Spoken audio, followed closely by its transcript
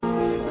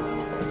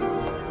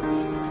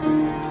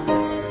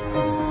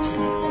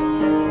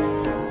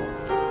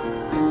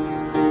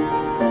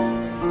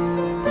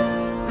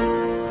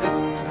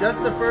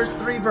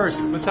verses.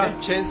 我们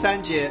唱前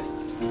3节。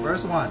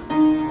Verse 1.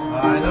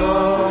 I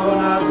know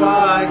not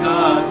why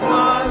God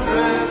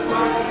wonders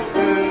to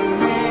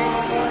me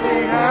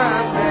He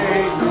hath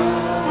made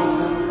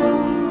known,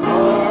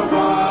 nor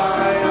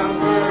why I'm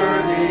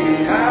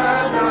worthy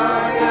as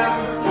I am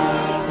to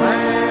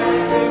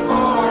stand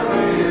before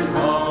His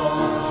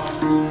throne.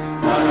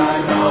 But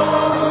I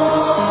know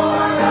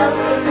I have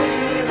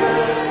believed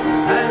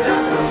and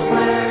am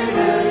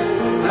persuaded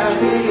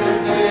that He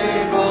is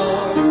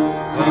able to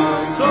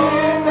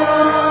keep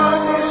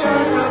that which I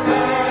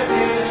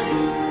commanded.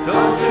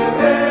 Don't you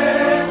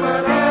miss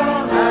what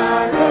else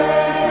I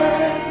read.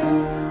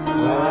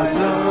 I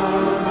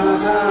don't know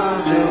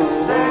how to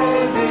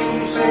save me,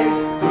 say,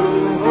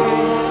 through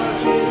what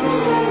you do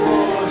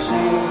or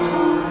see.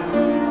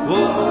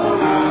 What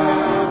I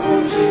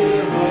will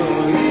see,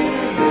 what you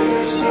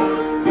see,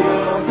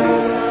 your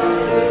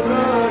blood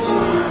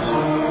rushes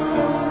on.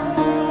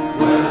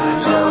 When I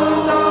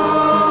know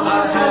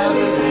I have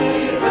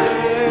been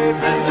saved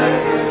and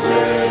taken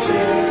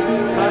treasure,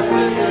 my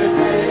sinners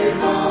say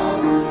no.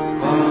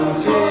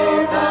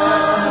 Forgive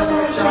that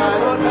which I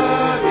don't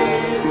have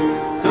in.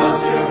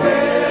 Don't you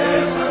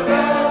miss what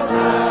else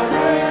I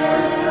read.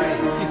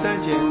 第3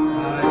节。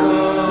 I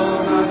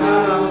know not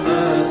how the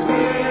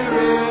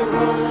Spirit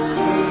rules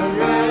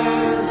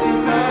to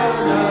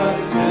ransom of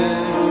sin.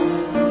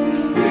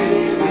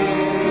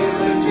 Reveals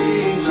and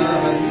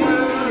teaches you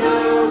the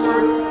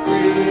word,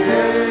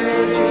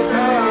 created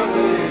God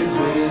is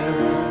will.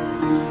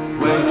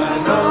 When I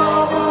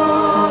know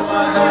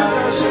I have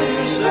a sin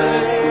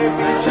saved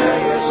and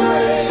taken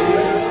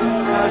treasure,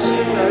 I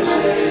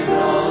say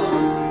no.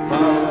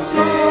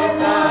 Forgive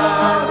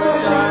that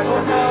which I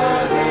don't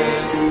have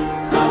in.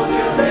 Don't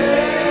you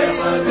miss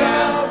what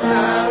else I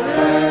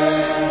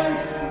read.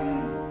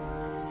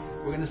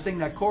 We're going to sing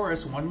that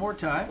chorus one more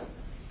time,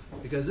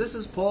 because this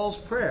is Paul's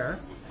prayer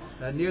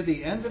near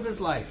the end of his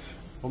life.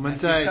 我们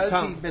And 在 because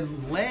唱 he'd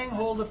been laying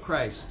hold of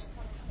Christ,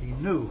 he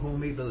knew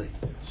whom he believed.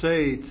 所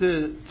以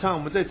我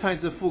们再唱一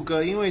次副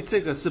歌，因为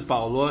这个是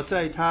保罗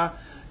在他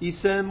一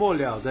生末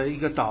了的一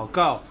个祷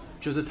告，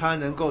就是他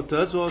能够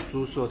得着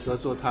主所得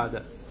着他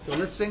的。 So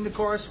let's sing the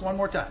chorus one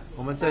more time.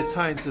 我们再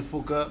唱一次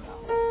副歌。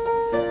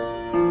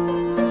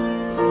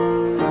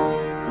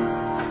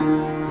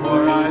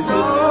 For I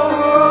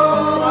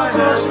know I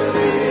have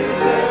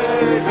believed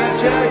it, and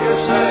take a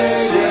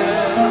Savior,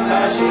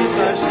 as He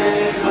does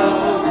say no.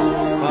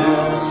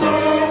 For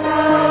sin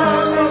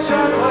and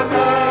shall what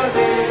God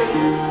is,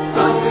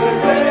 don't you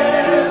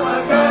live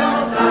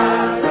without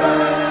that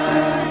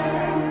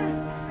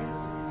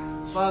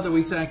way. Father,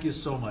 we thank you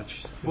so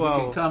much that we Wow.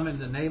 can come in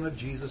the name of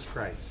Jesus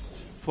Christ.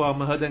 父啊，我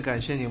们何等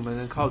感谢你，我们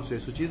能靠主耶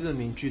稣基督的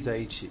名聚在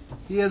一起。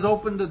 He has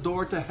opened the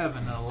door to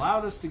heaven and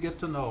allowed us to get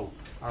to know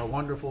our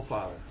wonderful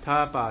Father.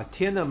 他把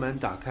天的门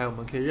打开，我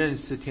们可以认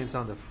识天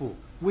上的父。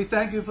 We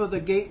thank you for the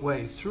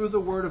gateway through the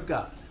Word of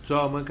God. 主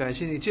啊，我们感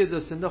谢你，借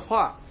着神的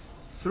话，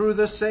 Through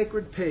the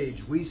sacred page,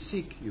 we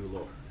seek you,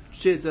 Lord.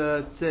 借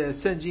着这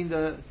圣经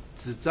的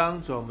纸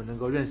张，主啊，我们能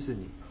够认识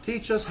你。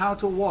 Teach us how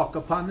to walk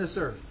upon this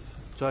earth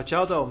主啊，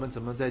教导我们怎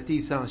么在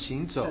地上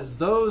行走。 as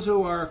those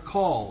who are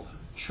called,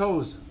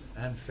 chosen,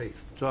 and faithful.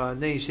 主啊，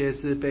那些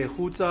是被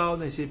呼召，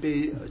那些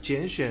被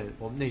拣选，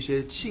我们那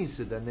些信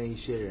使的那一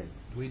些人。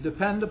 We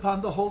depend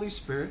upon the Holy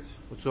Spirit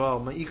主啊，我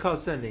们依靠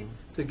圣灵，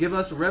 to give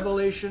us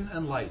revelation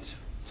and light,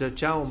 这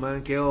将我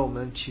们给我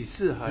们启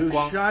示和 to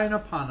光， shine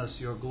upon us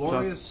your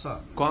glorious Son.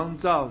 光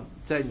照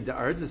在你的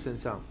儿子身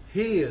上。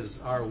 He is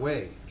our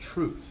way,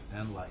 truth,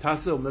 and light. 他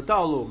是我们的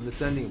道路，我们的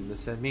真理，我们的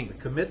生命。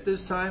 We commit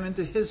this time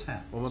into His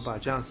hands. 我们把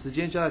这样时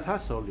间交在他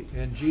手里，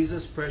 In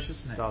Jesus'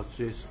 precious name.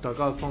 祷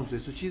告奉主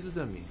耶稣基督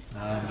的名。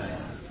 Amen.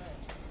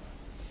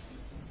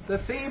 The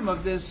theme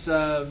of this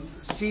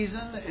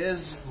season is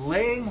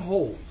laying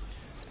hold.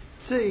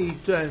 这一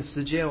段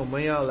时间我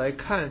们要来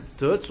看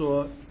得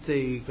着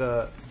这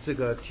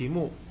个题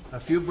目。 A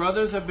few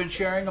brothers have been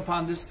sharing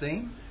upon this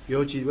theme,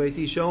 有几位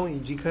弟兄已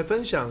经开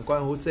分享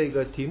关乎这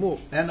个题目，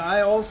 and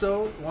I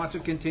also want to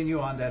continue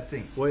on that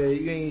theme. 我也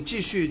愿意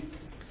继续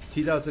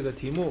提到这个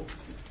题目。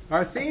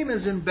 Our theme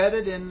is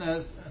embedded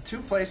in two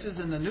places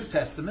in the New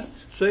Testament.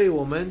 所以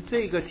我们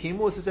这个题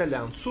目是在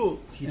2处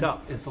提到，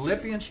 In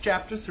Philippians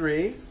chapter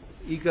 3.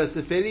 一个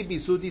是腓立比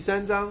书第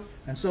3章，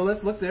 And so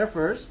let's look there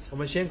first. 我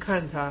们先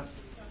看它。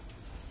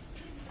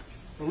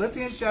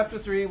 Philippians chapter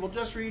 3, we'll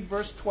just read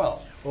verse 12.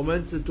 我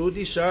们只读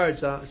第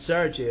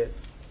12节，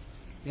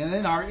 And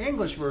in our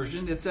English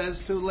version, it says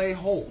to lay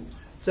hold.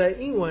 在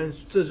英文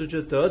这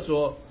就得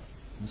着，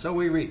 And so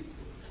we read,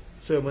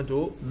 所以我们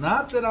读。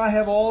 Not that I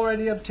have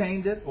already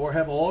obtained it or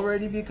have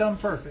already become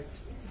perfect,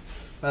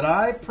 but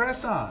I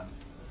press on,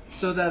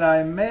 so that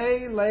I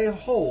may lay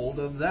hold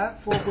of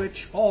that for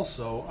which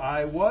also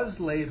I was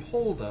laid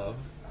hold of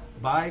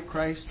by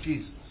Christ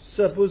Jesus.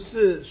 这不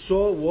是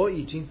说我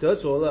已经得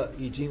着了，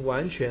已经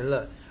完全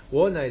了，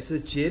我乃是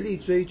竭力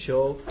追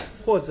求，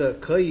或者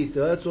可以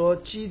得着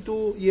基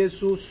督耶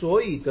稣，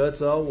所以得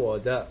着我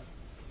的。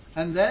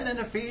And then in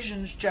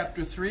Ephesians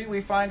chapter 3,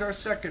 we find our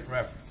second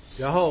reference.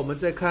 然后我们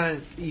再看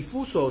以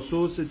弗所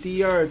书是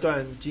第二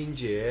段经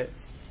节。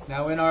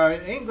Now in our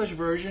English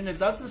version,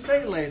 it doesn't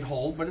say laid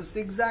hold, but it's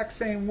the exact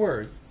same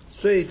word.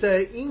 所以在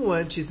英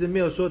文其实没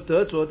有说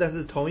得着，但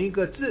是同一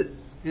个字。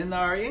In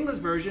our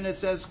English version, it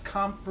says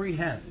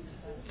comprehend.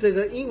 这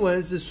个英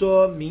文是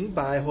说明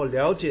白或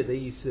了解的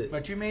意思。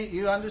But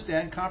you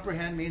understand,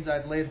 comprehend means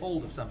I've laid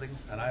hold of something,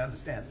 and I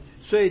understand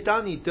it. 所以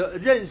当你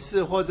认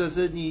识或者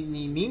是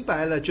你明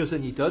白了，就是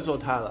你得着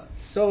它了。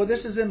So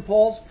this is in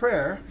Paul's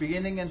prayer,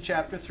 beginning in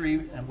chapter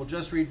 3, and we'll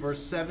just read verse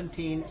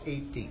 17,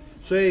 18.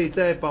 所以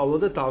在保罗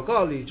的祷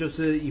告里，就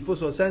是以弗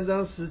所3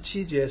章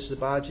17节、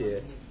18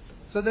节。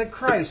So that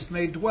Christ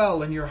may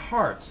dwell in your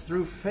hearts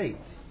through faith,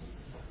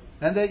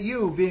 and that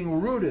you, being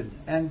rooted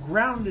and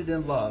grounded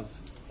in love,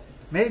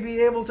 may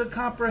be able to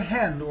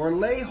comprehend or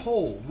lay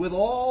hold with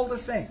all the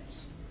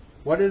saints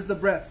what is the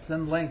breadth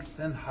and length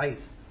and height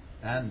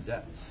and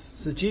depth.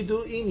 使基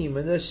督因你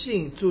们的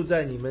信住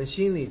在你们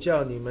心里，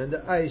叫你们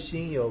的爱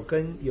心有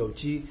根有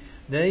基，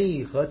能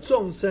以和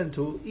众圣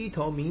徒一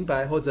同明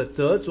白或者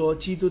得着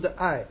基督的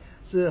爱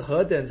是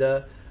何等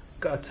的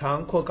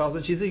长阔高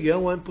深。其实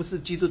原文不是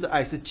基督的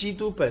爱，是基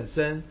督本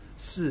身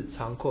是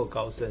长阔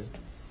高深。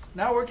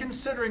Now we're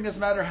considering this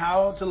matter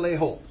how to lay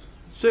hold.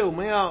 所以我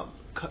们要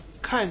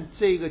看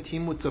这个题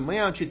目怎么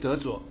样去得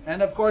着。 And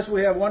of course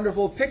we have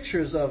wonderful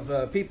pictures of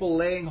people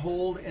laying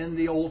hold in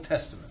the Old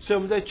Testament. 所以我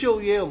们在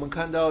旧约我们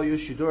看到有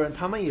许多人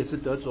他们也是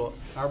得着。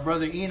 Our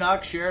brother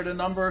Enoch shared a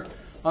number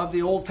of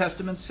the Old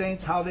Testament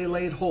saints how they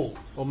laid hold.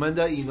 我们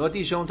的以挪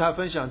弟兄他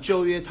分享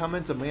旧约他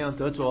们怎么样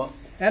得着。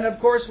 And of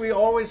course we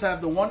always have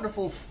the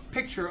wonderful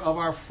picture of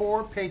our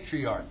 4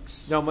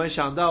 patriarchs. 让我们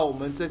想到我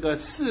们这个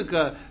4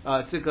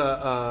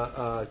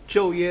个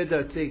旧约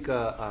的这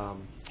个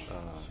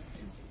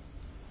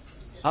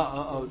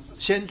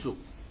先祖。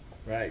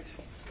 Right.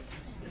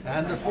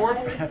 And the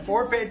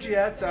four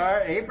patriarchs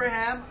are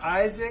Abraham,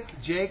 Isaac,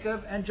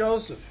 Jacob, and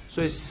Joseph.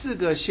 所以4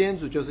个先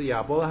祖就是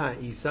亚伯拉罕、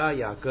以撒、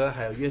雅各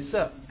还有约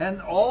瑟。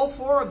 And all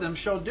 4 of them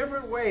show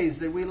different ways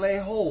that we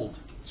lay hold.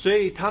 所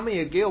以他们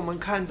也给我们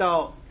看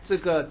到这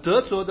个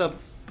得着的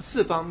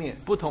4方面，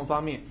不同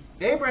方面。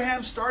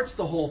 Abraham starts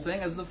the whole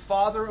thing as the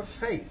father of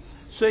faith.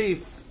 所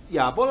以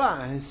亚伯拉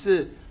罕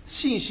是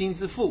信心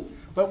之父。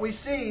 But we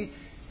see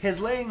his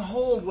laying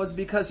hold was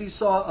because he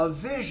saw a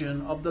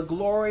vision of the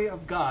glory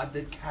of God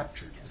that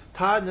captured him.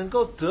 他能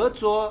够得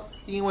着，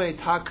因为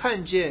他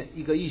看见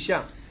一个异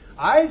象。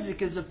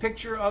 Isaac is a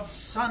picture of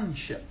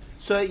sonship.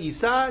 所以以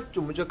撒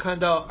我们就看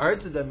到儿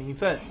子的名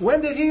分。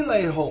 When did he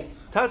lay hold?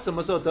 他什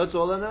么时候得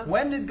着了呢？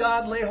 When did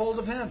God lay hold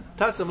of him?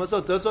 他什么时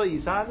候得着以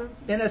撒呢？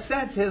 In a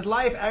sense, his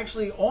life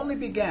actually only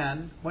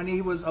began when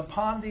he was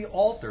upon the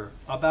altar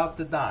about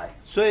to die.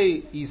 所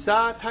以以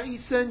撒他一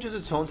生就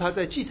是从他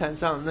在祭坛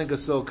上那个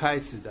时候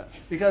开始的。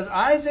 Because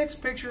Isaac's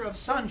picture of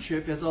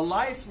sonship is a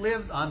life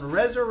lived on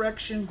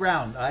resurrection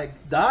ground. I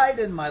died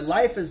and my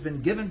life has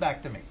been given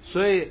back to me.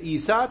 所以以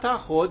撒他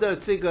活的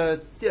这个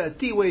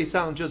地位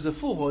上就是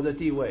复活的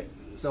地位。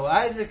 So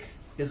Isaac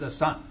is a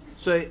son.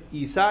 所以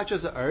以撒就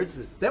是儿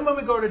子。 Then when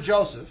we go to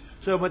Joseph,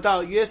 所以我们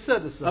到约瑟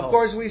的时候， of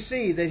course we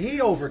see that he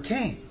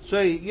overcame.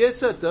 所以约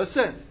瑟得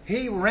胜，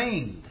 He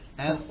reigned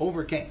and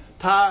overcame.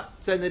 他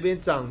在那边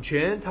掌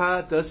权，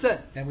他得胜。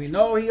 And we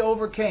know he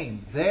overcame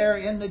there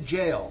in the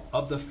jail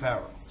of the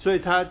Pharaoh. 所以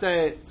他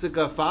在这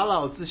个法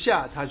老之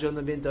下，他就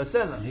那边得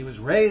胜了 And。he was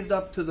raised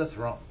up to the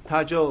throne.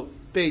 他就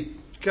被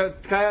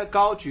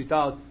高举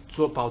到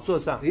宝座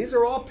上。 These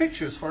are all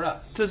pictures for us.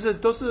 这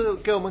都是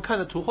给我们看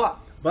的图画。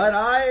 But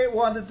I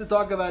wanted to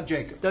talk about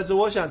Jacob. 但是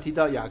我想提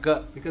到雅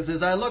各， Because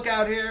as I look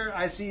out here,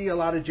 I see a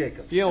lot of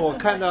Jacob. 因为我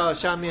看到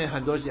下面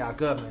很多雅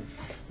各们。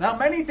 Now,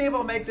 many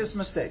people make this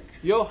mistake.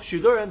 有许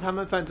多人他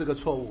们犯这个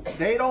错误，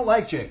 They don't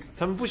like Jacob.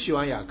 他们不喜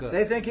欢雅各，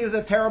 They think he was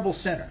a terrible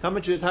sinner. 他们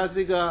觉得他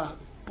是一个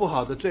不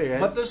好的罪人。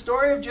 But the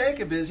story of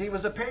Jacob is he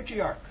was a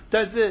patriarch.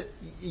 但是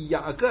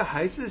雅各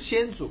还是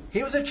先祖，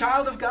 He was a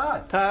child of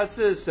God. 他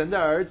是神的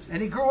儿子， And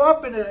he grew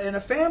up in a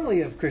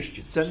family of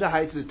Christians. 神的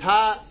孩子，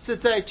他是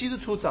在基督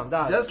徒长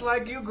大的， Just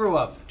like you grew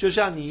up. 就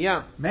像你一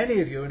样， Many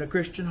of you in a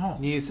Christian home.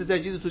 你是在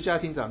基督徒家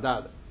庭长大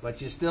的，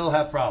 But you still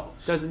have problems.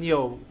 但是你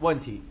有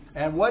问题。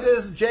 And what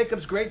is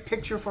Jacob's great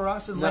picture for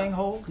us in laying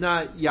hold?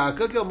 那雅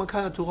各给我们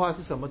看的图画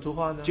是什么图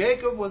画呢？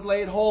 Jacob was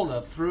laid hold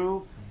of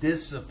through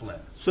discipline.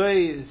 所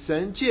以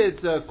神借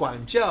着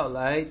管教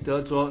来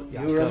得着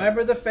雅 You 各。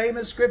 remember the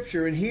famous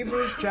scripture in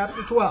Hebrews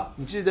chapter 12.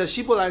 你记得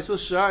希伯来书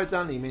12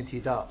章里面提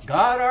到，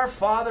 God our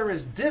Father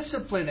is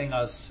disciplining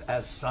us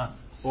as sons.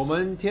 我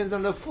们天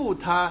上的父，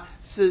他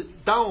是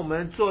当我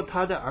们做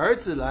他的儿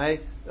子来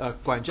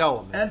管教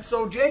我们。 And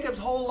so Jacob's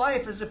whole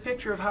life is a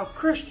picture of how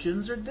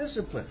Christians are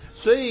disciplined.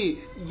 所以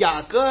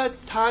雅各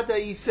他的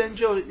一生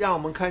就让我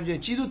们看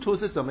见基督徒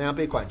是怎么样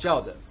被管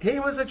教的。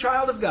 He was a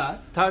child of God,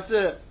 他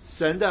是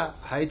神的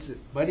孩子，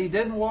 but he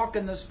didn't walk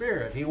in the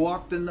Spirit. He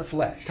walked in the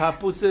flesh. 他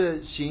不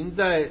是行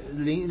在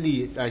灵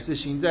里，而是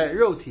行在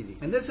肉体里。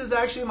 And this is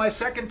actually my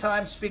second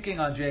time speaking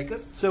on Jacob.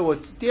 所以我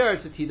第二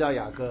次提到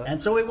雅各， And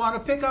so we want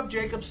to pick up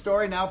Jacob's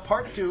story now,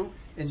 part 2,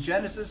 in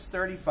Genesis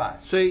 35.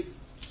 所以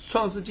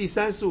创世纪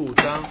35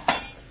章，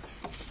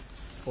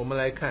我们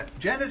来看，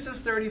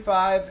 Genesis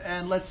 35,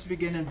 and let's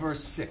begin in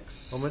verse 6.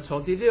 我们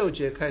从第6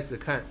节开始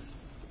看。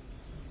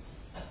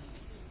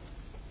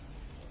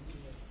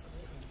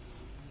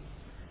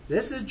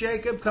 This is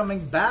Jacob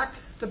coming back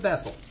to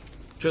Bethel.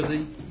 就是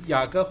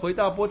雅各回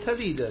到伯特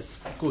利的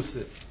故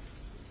事。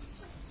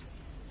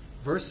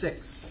 Verse 6.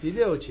 第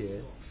6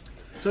节，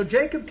 So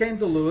Jacob came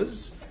to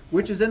Luz,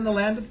 which is in the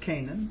land of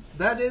Canaan,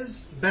 that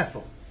is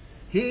Bethel,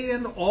 he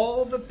and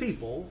all the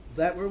people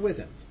that were with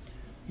him.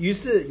 于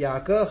是雅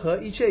各和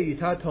一切与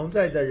他同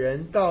在的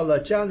人到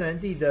了迦南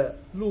地的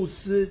路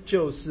斯，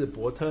就是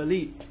伯特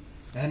利。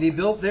 And he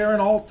built there an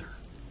altar,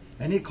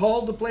 and he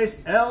called the place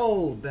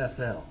El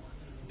Bethel,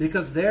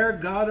 because there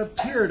God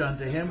appeared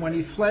unto him when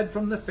he fled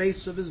from the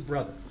face of his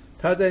brother.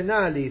 他在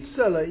那里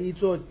设了一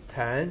座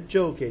坛，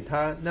就给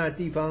他那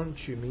地方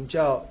取名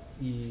叫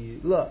以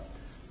勒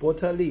伯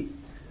特利，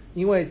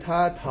因为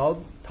他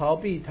逃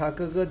避他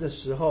哥哥的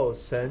时候，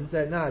神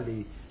在那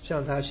里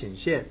向他显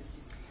现。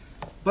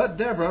 But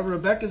Deborah,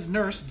 Rebekah's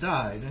nurse,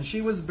 died, and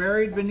she was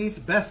buried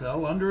beneath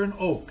Bethel under an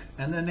oak,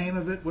 and the name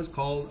of it was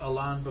called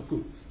Alan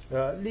Bakut.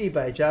 利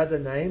百加的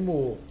奶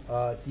母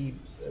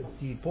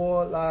底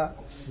波拉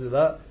死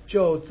了，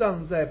就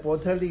葬在伯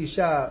特利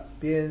下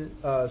边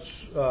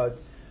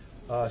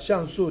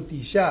橡树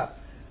底下，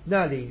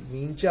那里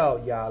名叫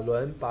亚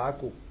伦拔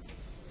谷。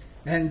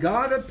 And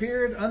God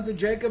appeared unto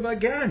Jacob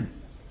again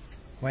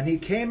when he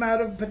came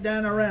out of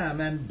Padan Aram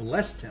and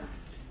blessed him.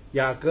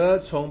 雅各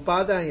从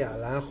巴旦亚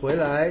兰回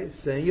来，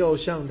神又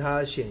向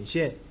他显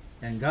现。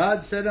 And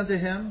God said unto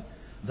him,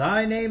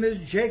 Thy name is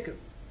Jacob.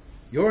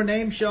 Your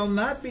name shall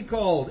not be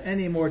called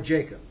any more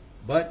Jacob,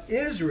 but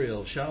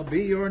Israel shall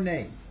be your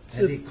name.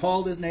 And he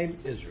called his name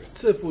Israel.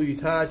 赐福与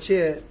他，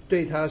且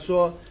对他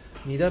说：“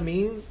你的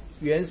名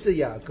原是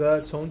雅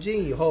各，从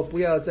今以后不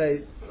要再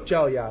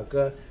叫雅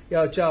各，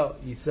要叫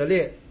以色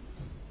列。”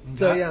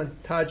这样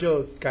他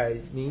就改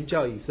名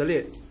叫以色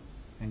列。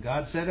 And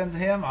God said unto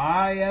him,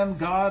 I am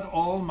God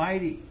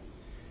Almighty.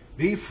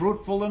 Be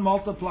fruitful and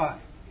multiply.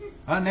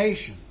 A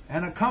nation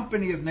and a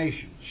company of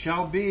nations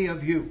shall be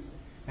of you,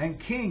 and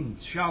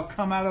kings shall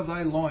come out of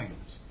thy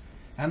loins.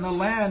 And the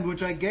land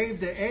which I gave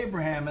to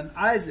Abraham and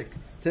Isaac,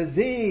 to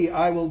thee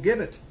I will give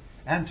it,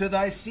 and to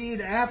thy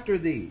seed after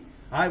thee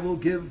I will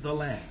give the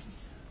land.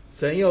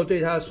 神又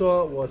对他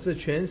说：“我是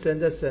全神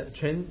的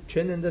神，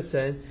全能的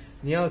神。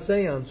你要生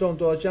养众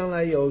多，将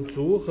来有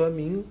族和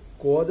民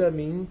国的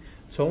民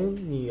从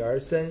你而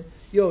生，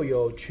又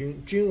有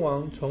君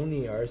王从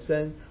你而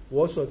生。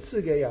我所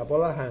赐给亚伯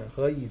拉罕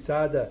和以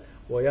撒的，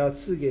我要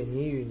赐给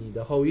你与你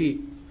的后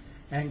裔。”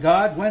 And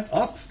God went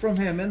up from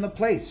him in the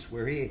place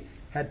where he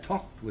had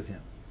talked with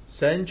him.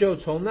 神就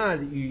从那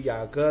里与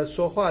雅各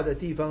说话的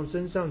地方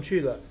升上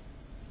去了。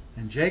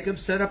 And Jacob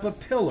set up a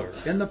pillar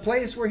in the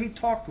place where he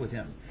talked with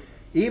him,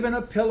 even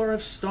a pillar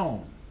of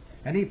stone.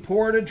 And he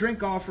poured a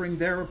drink offering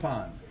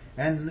thereupon,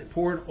 and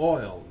poured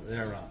oil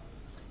thereon.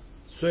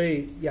 所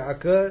以雅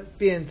各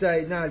便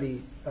在那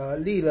里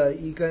立了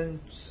一根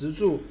石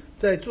柱，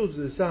在柱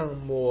子上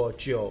抹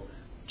酒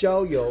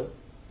浇油。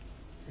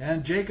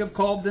 And Jacob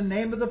called the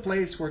name of the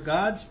place where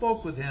God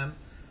spoke with him,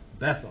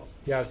 Bethel.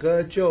 雅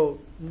各就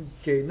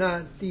给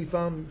那地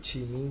方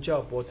起名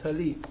叫伯特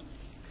利。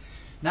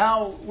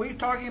 Now, we're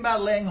talking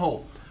about laying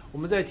hold. 我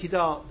们在提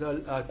到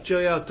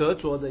就要得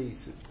着的意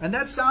思， And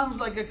that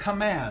sounds like a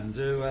command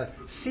to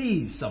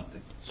seize something,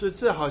 所以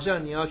这好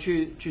像你要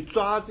去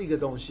抓这个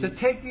东西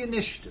to，take the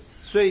initiative.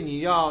 所以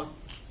你要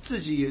自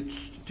己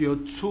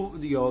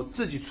有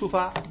自己出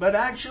发。 But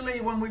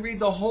actually, when we read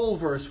the whole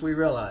verse, we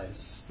realize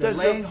that That's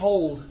laying the-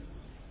 hold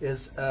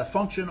is a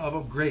function of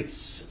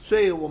grace.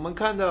 所以我们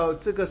看到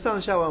这个上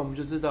下文，我们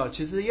就知道，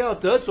其实要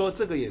得着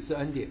这个也是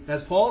恩典。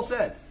 As Paul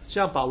said,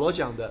 像保罗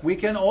讲的， we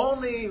can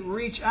only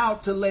reach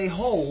out to lay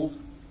hold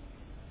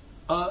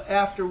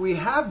after we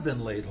have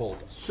been laid hold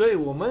of. 所以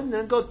我们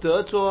能够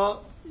得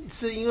着，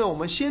是因为我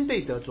们先被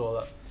得着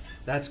了，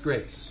 That's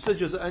grace. 这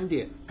就是恩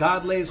典。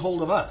 God lays hold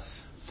of us.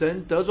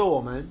 神得着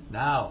我们，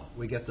 Now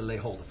we get to lay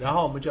hold of Him. 然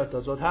后我们就要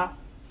得着他。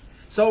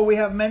 So we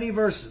have many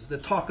verses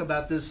that talk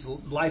about this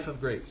life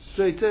of grace.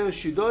 所以这有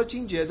许多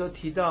经节都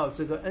提到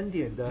这个恩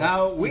典的。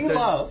 Now we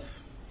love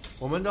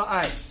我们都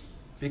爱，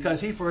 because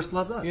He first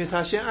loved 因为 us.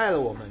 他先爱了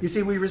我们。 You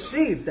see, we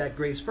received that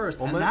grace first,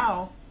 and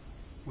now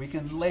we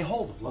can lay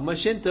hold of 我 love. 们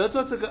先得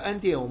着这个恩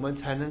典，我们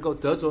才能够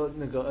得着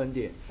那个恩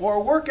典。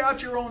 Or work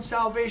out your own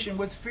salvation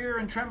with fear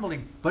and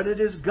trembling. But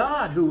it is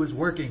God who is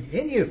working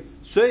in you.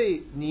 所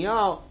以你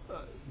要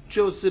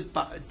就是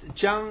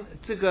将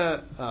这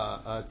个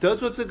得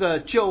着这个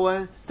救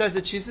恩，但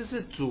是其实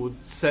是主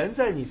神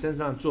在你身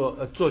上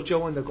做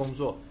救恩的工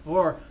作。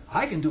Or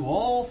I can do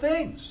all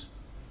things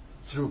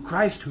through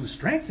Christ who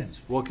strengthens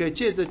me. 我可以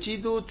借着基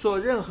督做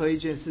任何一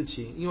件事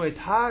情，因为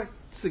他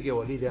赐给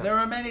我力量。 There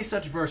are many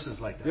such verses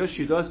like 有 that.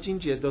 许多经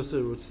节都是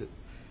如此。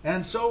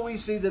 And so we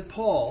see that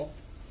Paul,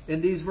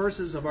 in these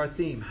verses of our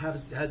theme,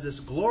 has this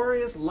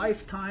glorious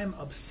lifetime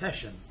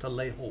obsession to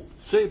lay hold.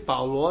 所以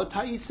保罗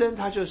他一生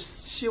他就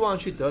希望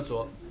去得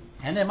着，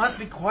 And it must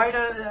be quite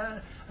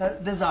a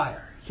desire,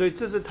 所以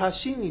这是他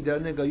心里的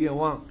那个愿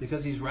望，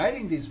 because he's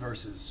writing these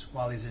verses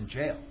while he's in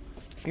jail.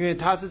 因为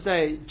他是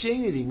在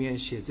监狱里面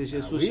写这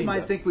些书 We 信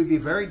might 的。 think we'd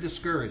be very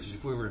discouraged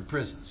if we were in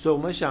prison. 所以我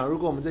们想，如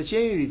果我们在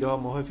监狱里的话，我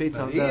们会非 But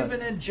常 even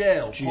的 in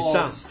jail, 沮 Paul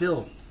丧。 is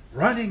still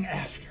running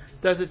after.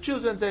 但是就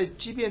算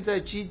即便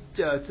在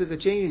这个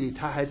监狱里，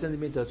他还在那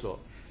边得着。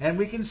 And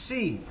we can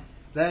see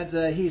that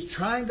he's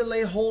trying to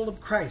lay hold of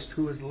Christ,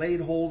 who has laid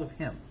hold of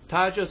him.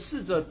 他就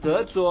试着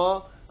得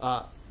着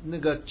那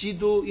个基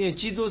督，因为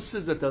基督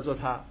试着得着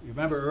他。 You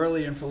remember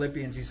early in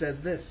Philippians, he says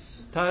this: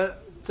 他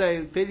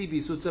在腓立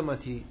比书这么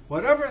提，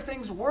 Whatever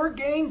things were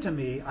gain to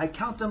me, I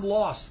count them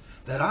loss,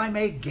 that I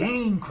may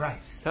gain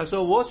Christ. 他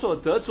说：“我所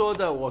得着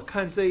的，我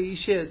看这一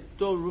切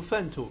都如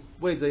粪土，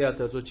为着要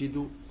得着基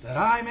督， That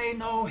I may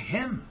know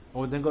him,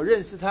 我能够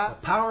认识 the 他，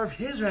 power of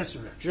his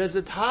resurrection, 认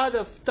识他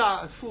的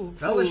复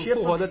fellowship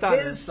活 of 的大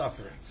能， his suffering.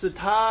 是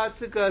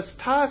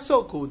他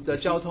受苦的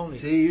交通里。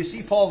 See, you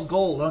see Paul's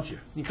goal, don't you?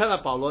 你看到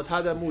保罗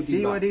他的目的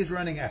See 吧 what？he's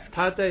running after.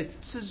 他在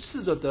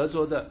试着得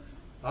着的，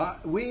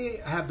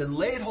 We have been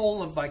laid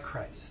hold of by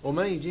Christ, 我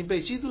们已经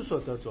被基督所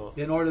得着，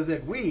 in order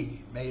that we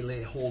may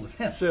lay hold of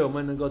him. 所以我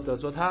们能够得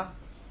着他。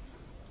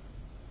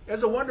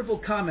 There's a wonderful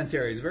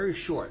commentary. It's very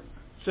short,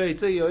 所以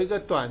这有一个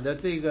短的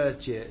这个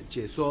解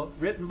说，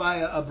 written by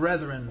a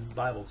brethren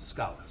Bible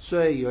scholar.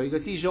 所以有一个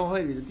弟兄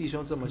会里的弟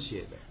兄这么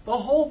写的。 The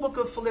whole book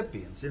of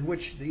Philippians, in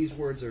which these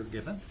words are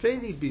given, 腓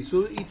立比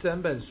书一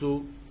整本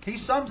书， he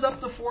sums up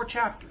the 4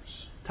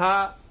 chapters.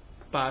 他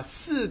把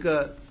四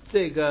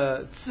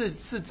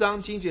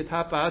章经节，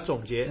他把它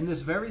总结， In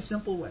this very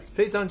simple way.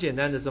 非常简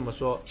单的这么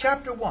说。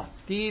 Chapter 1,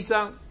 第一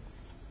章，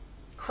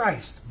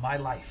 Christ, my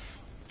life.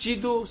 基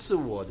督是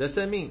我的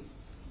生命，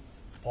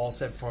 Paul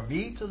said, For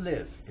me to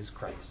live is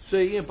Christ. 所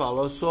以因为保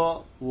罗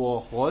说，我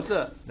活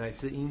着乃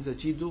是因着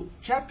基督。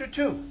 Chapter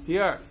 2, 第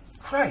二，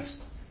 Christ,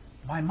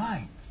 my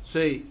mind.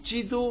 所以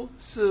基督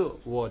是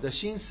我的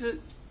心思，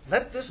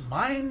 Let this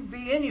mind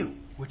be in you,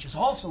 which is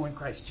also in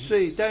Christ 所 Jesus.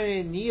 以但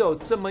愿你有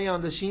这么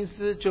样的心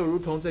思，就如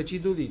同在基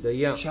督里的一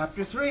样。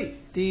 Chapter 3,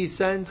 第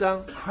三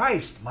章，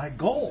 Christ, my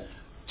goal.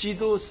 基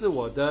督是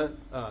我的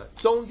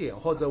终点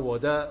或者我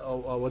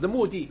的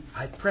目的，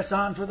 I press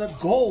on for the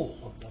goal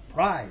of the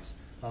prize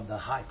of the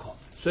high call.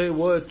 所以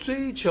我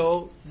追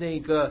求那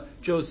个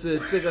就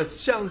是这个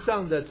向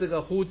上的这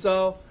个呼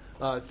召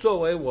作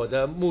为我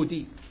的目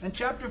的。 And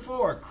chapter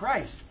 4,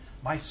 Christ,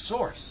 my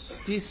source.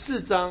 第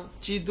四章，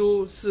基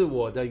督是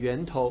我的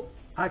源头，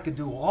 I can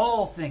do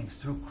all things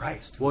through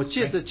Christ. who 我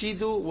借着 strengthens me. 基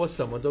督，我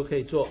什么都可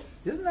以做。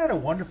 Isn't that a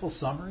wonderful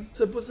summary?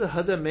 这不是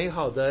何等美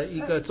好的一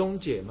个终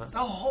结吗？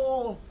 The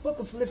whole book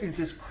of Philippians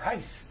is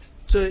Christ.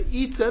 这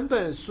一整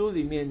本书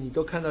里面，你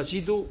都看到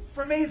基督，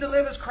 For me to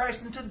live is Christ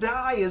and to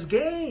die is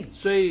gain.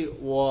 所以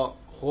我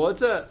活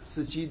着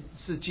是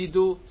基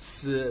督，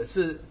死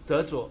是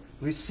得着。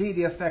 We see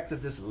the effect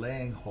of this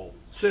laying hold.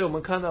 所以我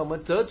们看到我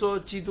们得着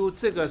基督，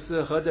这个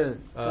是何等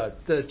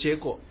的结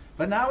果。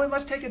 But now we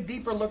must take a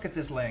deeper look at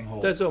this laying hold.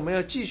 但是我们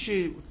要继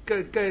续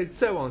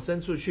再往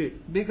深处去，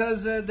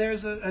 Because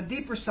there's a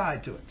deeper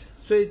side to it.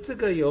 所以这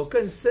个有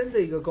更深的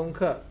一个功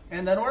课。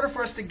 And in order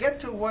for us to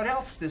get to what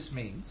else this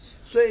means,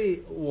 所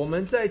以我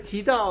们在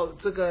提到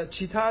这个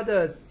其他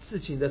的事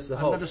情的时 I'm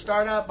候 going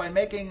to，start out by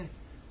making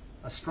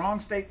a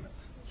strong statement.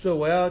 所以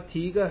我要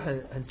提一个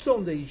很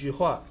重的一句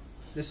话，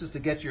 This is to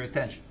get your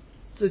attention.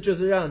 这就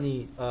是让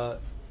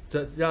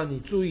你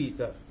注意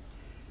的。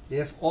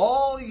 If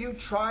all you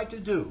try to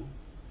do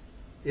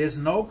is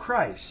know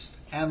Christ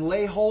and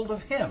lay hold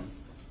of Him,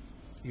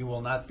 you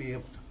will not be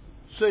able to.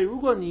 所以如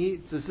果你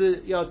只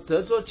是要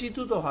得着基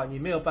督的话，你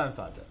没有办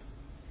法的。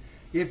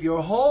 If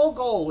your whole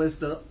goal is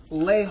to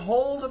lay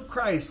hold of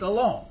Christ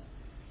alone,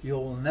 you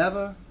will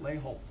never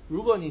lay hold.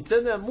 如果你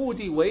真的目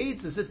的唯一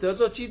只是得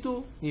着基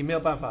督，你没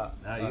有办法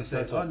Now you 得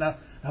say, 着 oh, now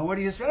what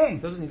are you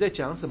saying? 都是你在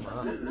讲什么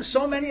啊？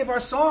 So many of our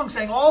songs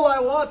saying, all I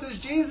want is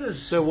Jesus.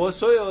 所以我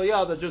所有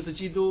要的就是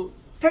基督。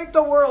 Take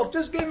the world,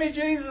 just give me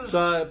Jesus.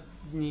 说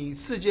你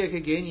世界可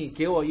以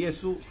给我耶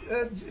稣，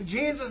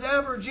 Jesus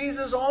ever,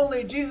 Jesus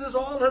only, Jesus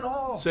all in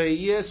all. 所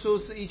以耶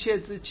稣是一切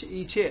之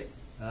一切。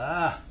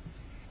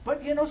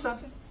 But you know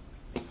something?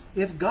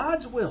 If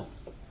God's will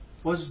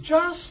was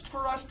just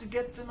for us to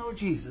get to know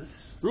Jesus,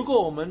 如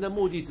果我们的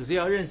目的只是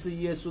要认识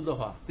耶稣的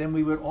话， then we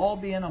would all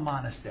be in a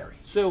monastery.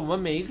 所以我们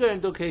每一个人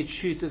都可以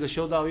去这个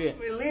修道院，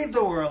 We leave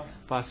the world,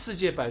 把世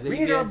界摆在一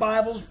read our 边，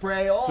 Bibles,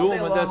 pray all 读我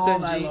day 们的 long, all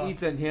圣 night 经，一 long.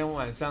 整天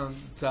晚上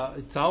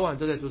早晚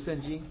都在读圣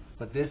经。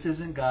 But this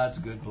isn't God's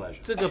good pleasure.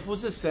 这个不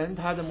是神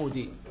他的目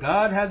的，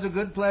 God has a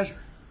good pleasure,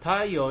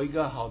 他有一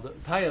个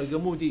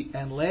目的，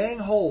 and laying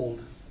hold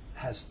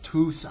has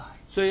two sides.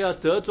 所以要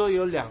得着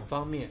有两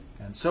方面，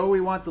 And so we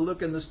want to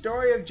look in the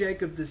story of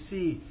Jacob to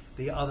see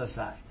the other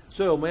side.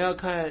 所以我们要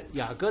看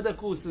雅各的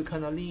故事，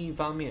看到另一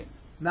方面。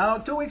 Now,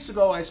 2 weeks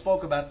ago, I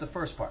spoke about the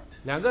first part.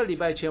 2个礼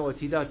拜前我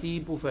提到第一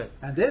部分，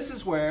 And this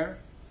is where,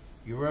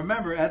 you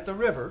remember, at the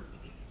river,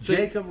 So-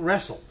 Jacob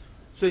wrestled.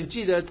 所以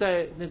记得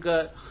在那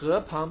个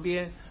河旁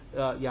边，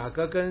雅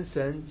各跟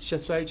神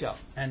摔跤，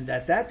 And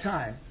at that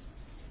time,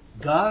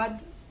 God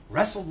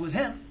wrestled with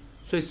him.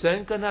 所以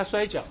神跟他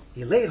摔跤，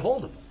 He laid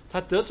hold of him 他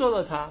得罪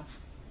了他，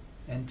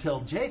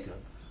 until Jacob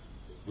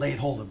laid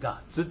hold of God.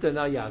 只等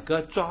到雅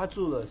各抓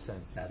住了神。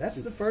 Now, that's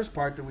the first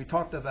part that we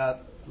talked about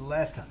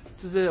last time.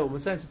 这是我们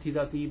上次提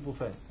到第一部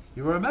分，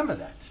 You remember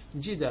that.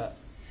 你记得？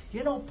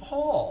 You know,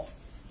 Paul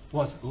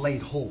was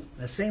laid hold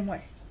the same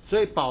way. 所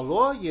以保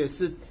罗也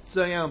是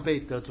这样被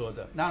得着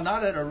的， Now,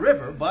 not at a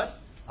river, but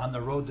on the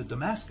road to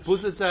Damascus. 不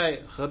是在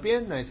河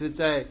边，乃是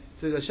在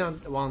这个向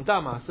往大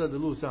马色的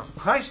路上。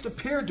 Christ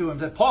appeared to him and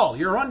said, Paul,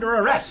 you're under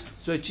arrest.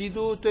 所以基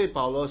督对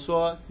保罗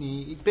说：“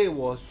你被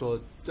我所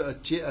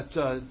接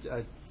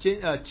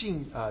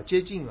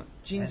近了。”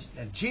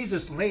 And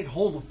Jesus laid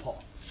hold of Paul.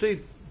 所以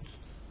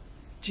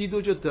基督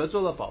就得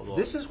罪了保罗。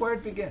 This is where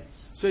it begins.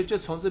 所以就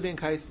从这边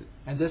开始。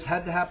 And this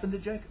had to happen to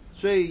Jacob.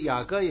 所以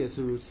雅各也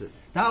是如此。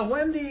 Now,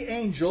 when the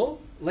angel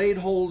laid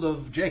hold of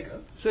Jacob,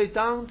 所以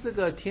当这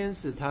个天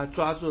使他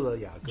抓住了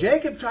雅各，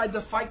 Jacob tried to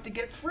fight to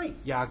get free.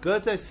 雅各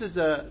在试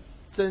着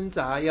挣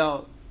扎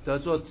要得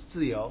做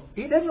自由，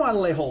 He didn't want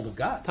to lay hold of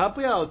God 他不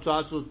要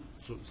抓住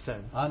主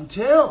神，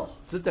 until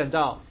只等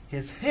到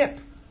his hip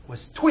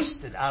was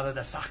twisted out of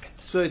the socket.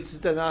 所以只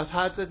等到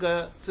他这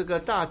个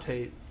大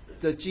腿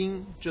的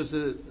筋就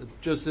是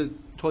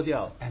脱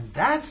掉， And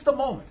that's the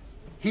moment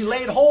he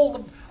laid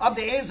hold of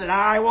the angel and said,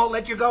 I won't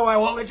let you go, I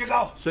won't let you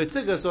go. 所以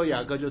这个时候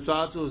雅各就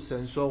抓住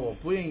神说：“我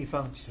不愿意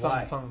放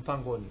Why?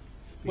 过你。”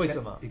为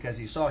什么？ Because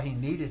he saw he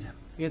needed him.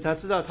 因为他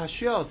知道他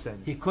需要神，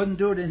 He couldn't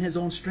do it in his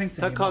own strength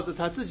他靠 anymore. 着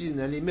他自己的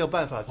能力没有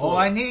办法 Oh, 做。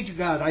 I need you,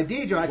 God. I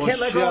need you. I 我 can't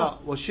let 需要 go.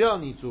 我需要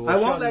你主， I 我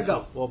需 won't 要你 let 主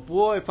go. 我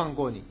不会放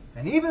过你。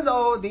 And even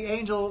though the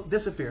angel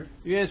disappeared,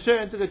 因为虽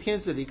然这个天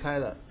使离开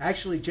了，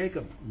 actually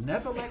Jacob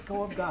never let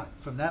go of God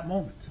from that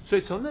moment. 所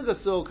以从那个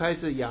时候开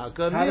始，雅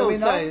各 How 没 do we 有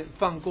know? 再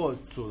放过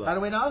主 How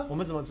do 了。 we know? 我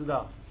们怎么知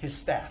道？ His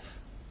staff.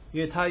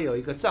 因为他有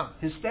一个杖，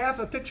 His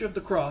staff, a picture of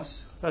the cross.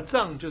 那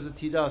杖就是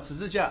提到十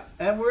字架，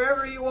 And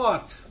wherever he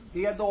walked,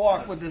 he had to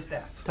walk with his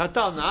staff. 他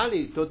到哪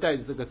里都带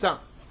着这个杖，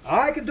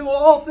 I can do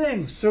all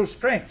things through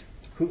strength,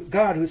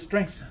 God who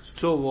strengthens.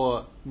 说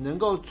我能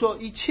够做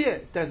一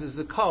切，但是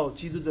是靠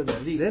基督的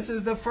能力。 This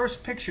is the first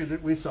picture that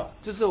we saw.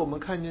 这是我们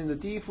看见的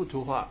第一幅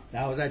图画。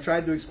 Now, as I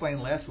tried to explain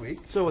last week,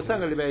 所以我上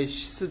个礼拜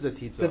试着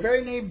提 the 走，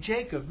 very name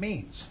Jacob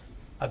means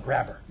a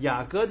grabber,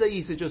 雅各的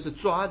意思就是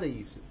抓的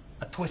意思，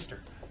 a twister.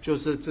 就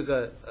是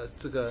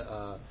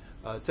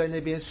在那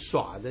边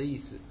耍的意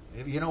思。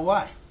 You know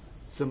why?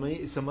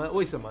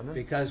 为什么呢？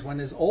 Because when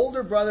his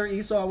older brother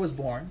Esau was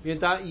born, 因为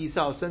当以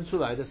扫生出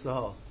来的时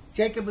候，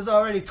 Jacob was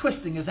already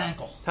twisting his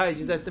ankle. 他已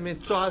经在这边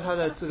抓他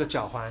的这个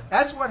脚环。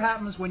 That's what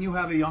happens when you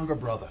have a younger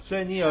brother 所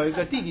以你有一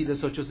个弟弟的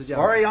时候就是这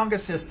or a 样， younger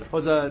sister.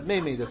 或者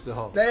妹妹的时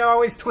候， They're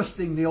always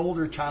twisting the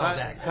older child's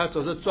他 ankle.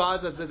 总是抓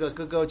着这个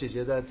哥哥姐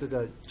姐的这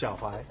个脚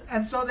踝，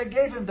 And so they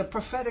gave him the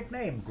prophetic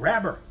name,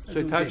 grabber.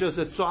 所以他就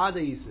是抓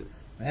的意思。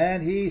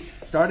 And he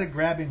started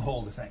grabbing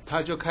hold of things.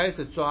 他就开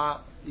始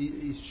抓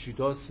许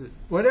多事，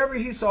 Whatever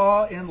he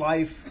saw in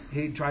life,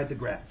 he tried to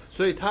grab.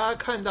 所以他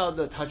看到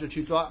的他就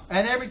去抓。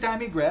 And every time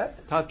he grabbed,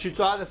 他去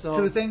抓的时候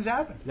two，things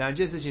happened. 两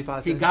件事情发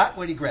He 生。 got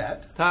what he grabbed,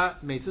 他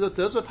每次都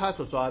得罪他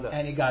所抓的，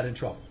 and he got in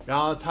trouble. 然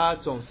后他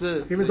总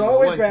是 He was 有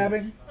always 问题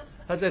grabbing,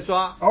 他在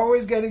抓，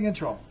 always getting in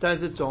trouble. 但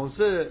是总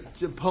是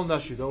就碰到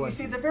许多 You 问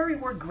see, 题。 the very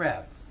word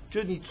grab,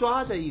 就你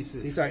抓的意思，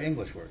 these are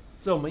English words.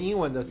 是我们英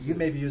文的 You 词。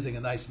 may be using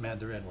a nice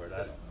Mandarin word,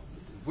 I don't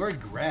know. The word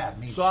grab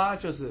means 抓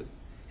就是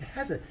it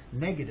has a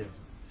negative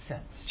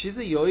sense. 其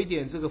实有一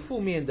点这个负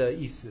面的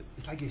意思，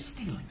 It's like you're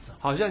stealing something.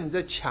 好像你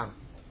在抢，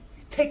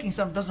 Taking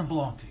something that doesn't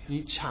belong to you.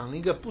 你抢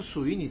一个不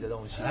属于你的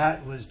东西， That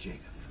was Jacob.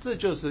 这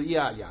就是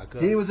雅各。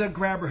 He was a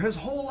grabber. His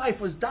whole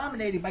life was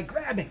dominated by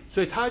grabbing.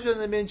 所以他就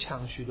在那边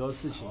抢许多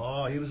事情。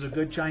 Oh, he was a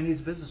good Chinese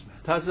businessman.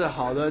 他是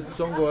好的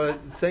中国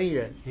生意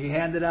人， He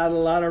handed out a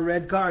lot of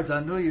red cards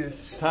on New Year's.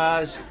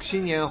 他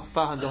新年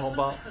发很多红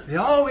包， He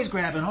always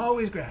grabbing,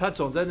 always grabbing. 他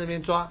总在那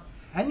边抓。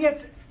 And yet,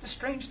 the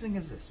strange thing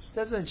is this.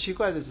 但是很奇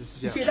怪的是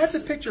这 You see, 样， that's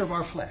a picture of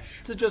our flesh.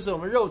 这就是我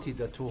们肉体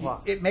的图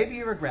画。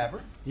 Maybe you're a grabber,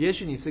 也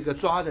许你是一个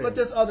抓的 but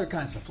人， there's other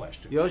kinds of flesh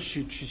too. 有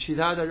其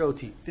他的肉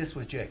体， This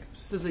was Jacob's.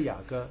 这是雅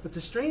各。 But the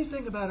strange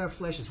thing about our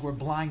flesh is we're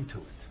blind to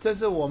it. 但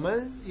是我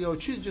们有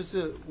趣的就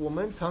是，我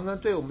们常常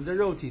对我们的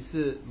肉体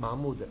是麻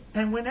木的。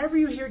 And whenever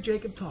you hear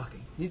Jacob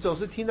talking, 你总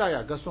是听到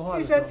雅各说话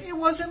he 的时候 said, it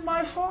wasn't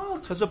my fault.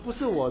 他说不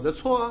是我的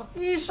错啊，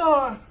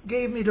 Esau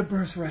gave me the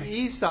birthright.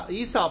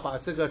 以扫把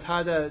这个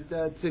他的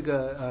这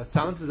个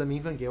长子的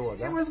名分给我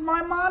It 的， was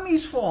my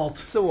mommy's fault.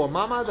 是我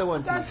妈妈的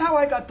问题， That's how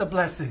I got the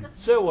blessing.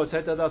 所以我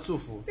才得到祝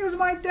福， It was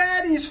my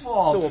daddy's 是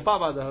我 fault. 爸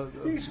爸的。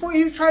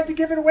 He tried to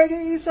give it away to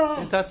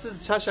Esau.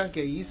 他想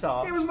给以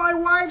扫 It，was my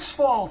wife's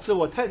fault. 是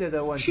我太太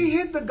的问 She 题。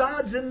 hid the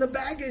gods in the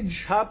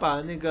baggage. 他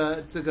把那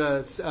个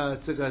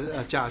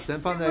假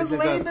神放在 It 这 was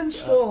个 Laban's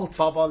fault.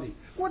 包包里。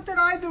 What did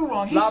I do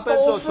wrong? He 拉班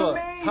stole 做错 from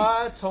me.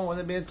 他从我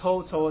那边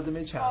偷，从我这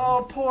边抢。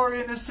 Oh, poor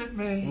innocent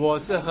me. 我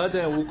是何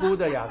等无辜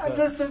的雅 I'm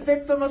各， just a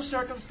victim of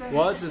circumstance.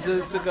 我只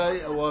是这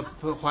个我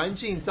环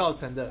境造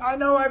成的。 I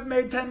know I've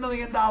made $10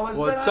 million,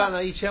 我 but 赚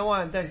了1000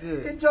万，但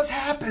是 it just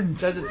happened.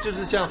 就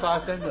是这样发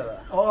生的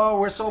了。 Oh,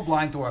 we're so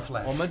blind to our 我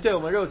flesh. 们对我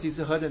们肉体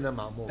是何等的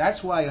盲目，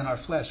 That's why in our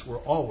flesh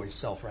we're always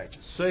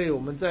self-righteous. 所以我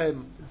们在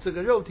这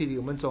个肉体里，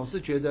我们总是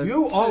觉得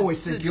You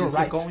always 自 think 己 you're 是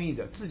right. 公义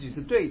的，自己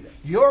是对的。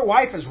 Your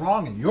wife is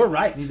wrong and you're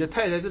right. 你的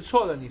太太是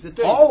错的，你是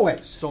对的，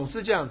 Always. 总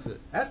是这样子。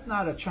 That's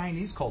not a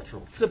Chinese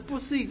cultural. 这不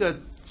是一个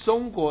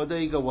中国的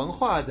一个文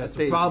化的 That's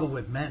背 a problem 景，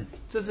 with men.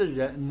 这是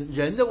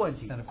人的问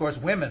题。 And of course,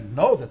 women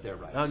know that they're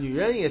right. 然后女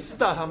人也知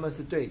道他们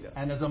是对的，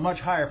 And there's a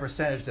much higher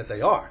percentage that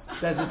they are.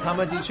 但是他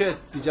们的确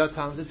比较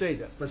常是对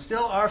的。 But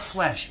still, our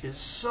flesh is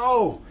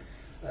so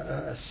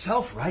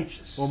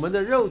self-righteous. 我们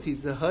的肉体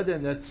是何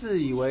等的自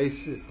以为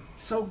是，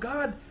 So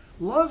God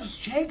loves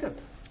Jacob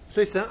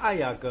所以神爱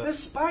雅各，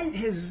 despite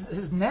his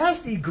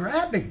nasty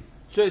grabbing.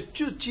 所以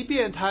就即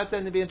便他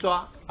在那边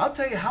抓， I'll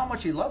tell you how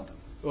much he loved him.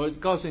 我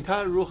告诉你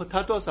他如何，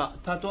他多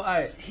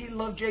爱， He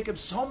loved Jacob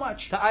so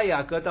much 他爱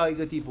雅各到一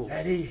个地步，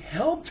 that he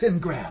helped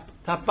him grab.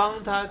 他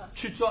帮他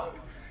去抓，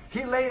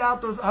 He laid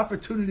out those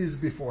opportunities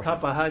before 他 him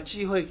把他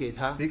机会给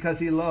他， because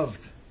he loved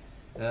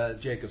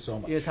Jacob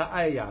so 因为 much. 他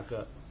爱雅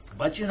各。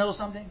 But you know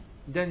something?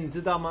 但你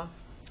知道吗？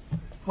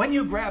 When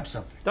you grab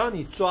something, 当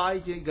你抓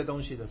一个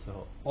东西的时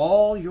候，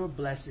 all your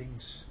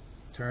blessings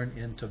turn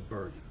into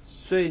burdens.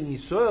 所以你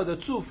所有的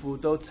祝福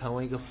都成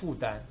为一个负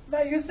担。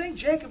 Now you think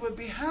Jacob would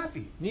be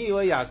happy. 你以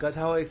为雅各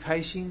他会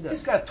开心的？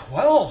 He's got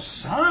 12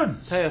 sons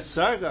他有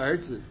12个儿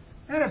子，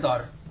 and a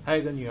daughter. 还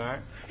有一个女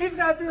儿， He's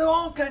got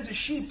all kinds of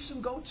sheep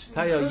and goats. and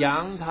他有 herds.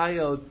 羊，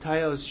他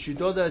有许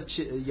多的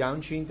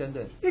羊群等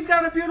等， He's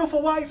got a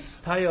beautiful wife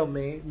他有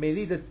美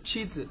丽的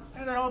妻子，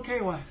 and an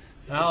okay wife.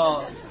 然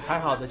后还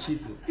好的妻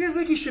子。 You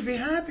think he should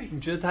be happy? 你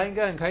觉得他应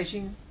该很开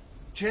心？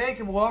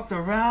 Jacob walked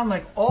around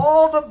like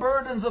all the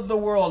burdens of the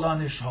world on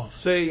his shoulders.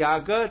 所以雅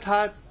各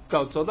他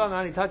走到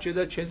哪里，他觉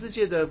得全世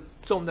界的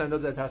重担都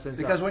在他身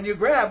Because 上。 when you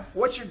grab,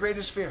 what's your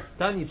greatest fear?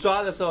 当你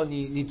抓的时候，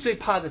你最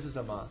怕的是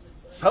什么？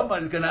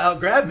 Somebody's going to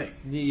outgrab me.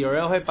 你有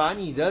人会把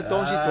你的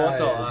东西夺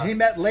走啊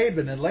He！met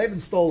Laban, and Laban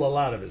stole a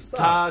lot of his stuff.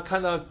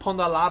 他碰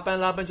到拉班，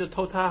拉班就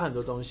偷他很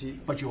多东西，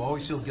 But you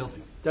always feel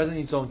guilty. 但是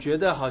你总觉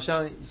得好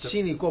像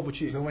心里过不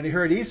去 So。when he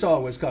heard Esau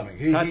was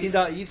coming, 他听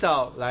到以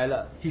扫来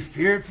了， he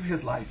feared for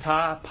his life.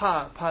 他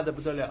怕得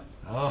不得了。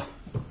 Oh.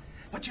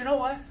 But you know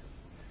what?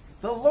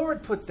 The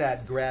Lord put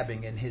that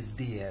grabbing in his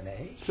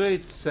DNA. 所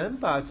以神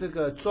把这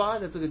个抓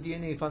的这个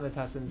DNA 放在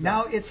他身上，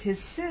 Now it's his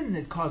sin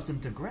that caused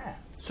him to grab.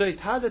 所以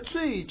他的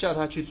罪叫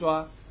他去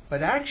抓，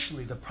 But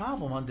actually, the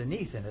problem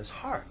underneath in his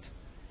heart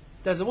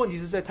但是问题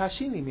是在他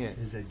心里面，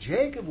 is that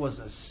Jacob was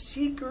a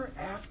seeker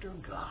after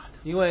God.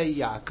 因为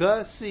雅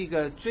各是一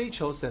个追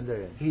求神的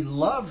人， He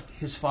loved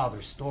his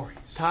father's stories.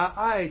 他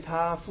爱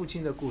他父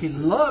亲的故 He 事，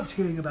 loved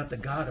hearing about the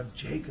God of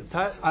Jacob.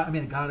 Ta- I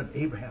mean, the God of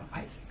Abraham,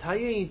 Isaac. 他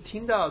愿意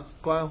听到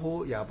关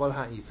乎亚伯拉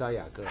罕、以撒、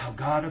雅各， How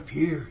God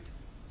appeared.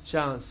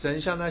 像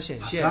神向他显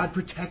How 现， God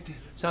protected.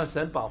 像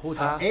神保护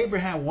How 他，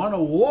 Abraham won a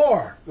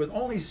war with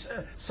only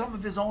some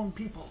of his own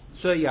people.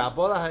 所以亚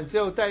伯拉罕只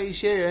有带一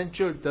些人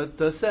就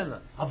得胜了，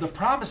 Of the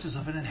promises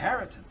of an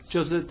inheritance.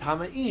 就是他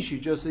们应许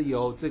就是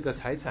有这个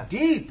财产，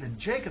 Deep in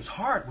Jacob's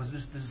heart was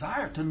this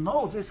desire to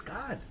know this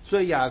God. 所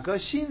以雅各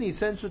心里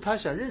深处他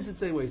想认识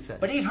这位神，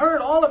 But he'd heard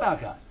all about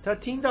God. 他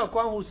听到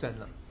关乎神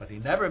了， But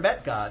he never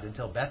met God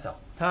until Bethel.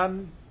 他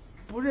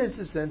不认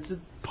识神，只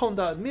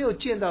没有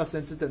见到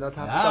神，只等到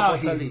他 Now 到伯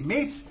特 he 利，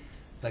 meets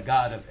the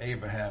God of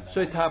Abraham.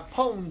 所以他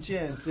碰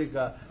见这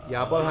个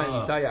亚伯拉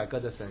罕、以撒、雅各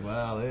的神，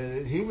 Well,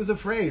 he was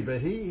afraid, but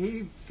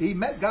he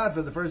met God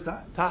for the first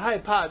time. 他害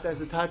怕，但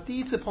是他第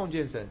一次碰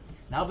见神。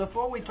 Now,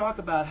 before we talk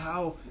about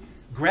how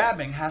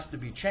grabbing has to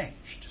be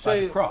changed by 所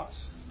以 the cross,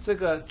 这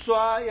个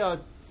抓要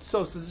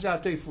受十字架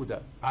对付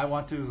的， I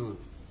want to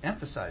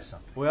emphasize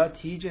something. 我要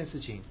提一件事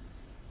情。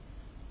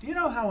 Do you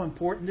know how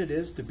important it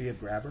is to be a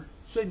grabber?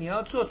 所以你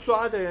要做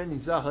抓的人，你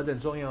知道何等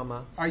重要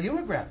吗？ Are you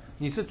a grabber?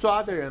 你是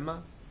抓的人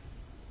吗？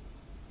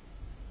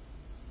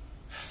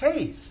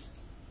 Faith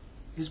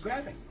is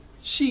grabbing.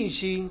 信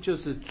心就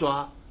是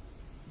抓，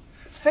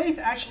 Faith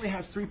actually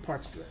has 3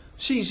 parts to it.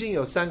 信心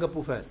有3个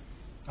部分，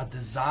 A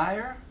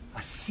desire,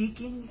 a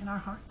seeking in our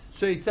heart.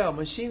 所以在我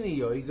们心里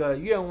有一个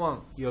愿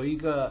望，有一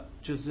个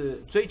就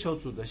是追求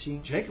主的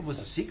心。 Jacob was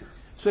a seeker.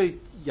 所以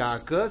雅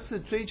各是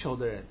追求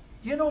的人。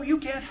 You know, you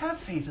can't have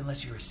faith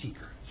unless you're a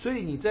seeker. 所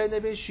以你在那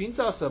边寻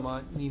找什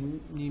么，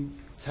你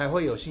才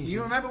会有信心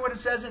You。remember what it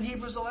says in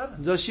Hebrews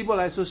你 11? 知道希伯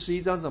来书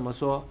11章怎么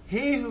说？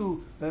 He who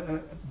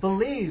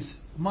believes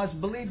must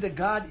believe that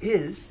God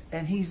is,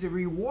 and He's a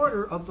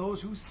rewarder of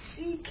those who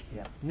seek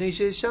Him. 那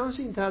些相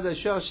信他的，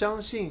需要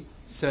相信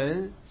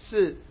神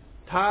是，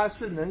他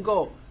是能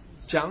够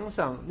奖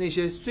赏那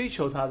些追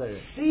求他的人。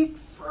 Seek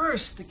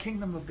first the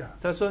kingdom of God.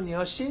 他说你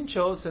要先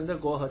求神的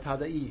国和他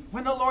的义。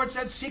 When the Lord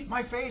said, "Seek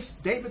my face,"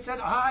 David said,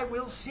 "I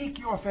will seek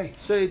your face."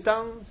 所以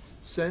当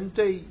神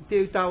对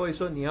大卫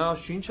说你要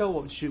寻求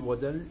我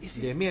的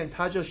脸面，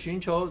他就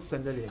寻求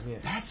神的脸面。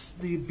 That's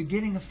the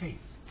beginning of faith.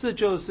 这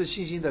就是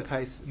信心的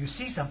开始。 You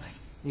see something.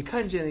 你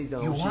看见了一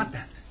种 You 东西 want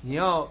that.，你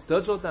要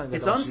得着那个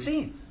It's 东西，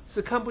 unseen.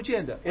 是看不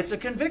见的， It's a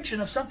conviction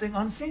of something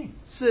unseen.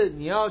 是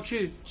你要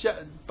去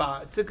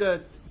把这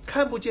个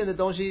看不见的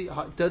东西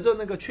好得着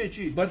那个确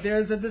据。 But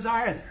there's a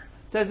desire there.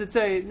 但是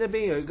在那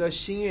边有一个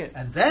心愿，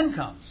 And then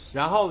comes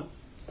然后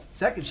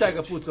second 下一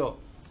个 stage, 步骤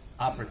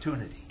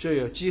opportunity. 就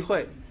有机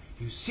会。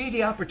 You see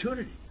the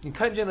opportunity. 你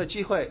看见了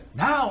机会，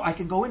 Now I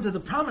can go into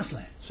the promised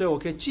land. 所以我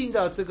可以进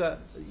到这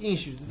个应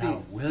许之地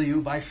Now,。will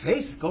you by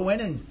faith go in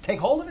and take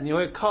hold of it? 你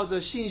会靠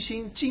着信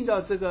心进到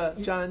这个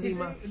迦南地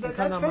吗？ That's 你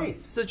看到吗 faith.？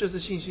这就是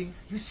信心。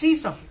 You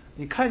see something.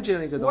 你看见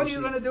了一个 What 东 are 西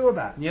you，going to do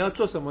about it? 你要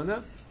做什么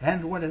呢？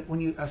 And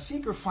when a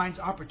seeker finds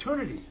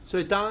opportunity, 所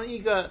以当一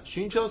个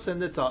寻求神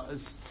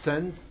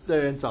的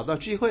人找到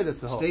机会的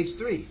时候， stage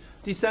 3,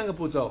 第三个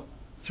步骤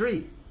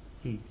he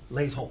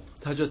lays hold.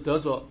 他就得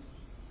着。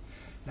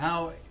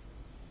 Now,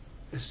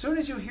 as soon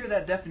as you hear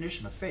that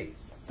definition of faith,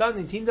 当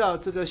你听到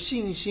这个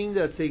信心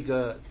的这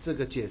个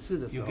解释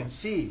的时 you 候， can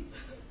see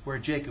where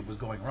Jacob was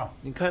going wrong.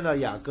 你看到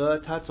雅各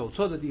他走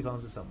错的地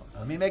方是什么？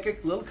 Let me make a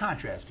little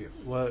contrast here.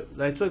 我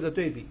来做一个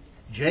对比。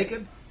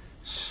 Jacob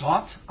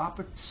sought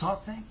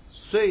things,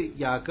 所以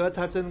雅各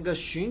他真的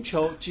寻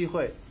求机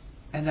会，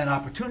 and then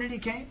opportunity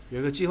came,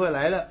 有个机会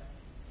来了，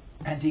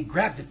 and he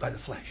grabbed it by the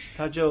flesh.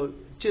 他就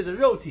借着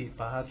肉体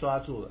把它抓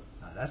住了。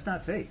 Now, that's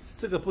not faith.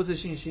 这个不是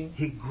信心，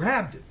 He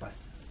grabbed it by.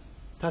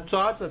 他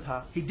抓着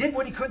它， He did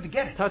what he could to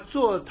get it. 他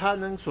做他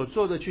能所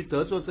做的去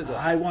得着这个。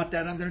 I want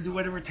that. I'm going to do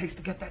whatever it takes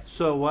to get that.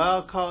 所以我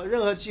要靠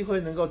任何机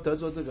会能够得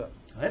着这个。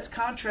 Let's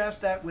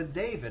contrast that with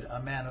David, a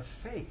man of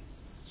faith.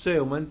 所以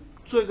我们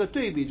做一个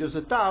对比，就是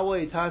大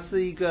卫他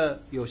是一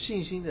个有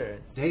信心的人，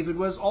 David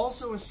was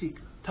also a seeker.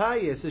 他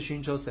也是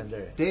寻求神的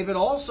人， David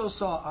also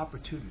saw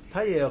opportunity.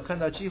 他也有看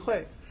到机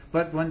会。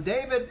 But when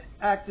David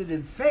acted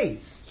in faith,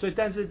 所以，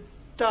但是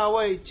大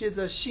卫借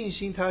着信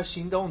心，他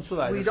行动出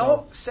来 we 的时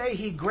候 don't，say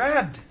he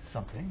grabbed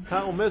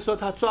something. 我没有说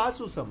他抓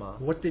住什么，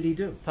 What did he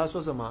do? 他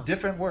说什么？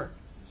 Different word.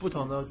 不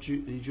同的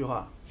一句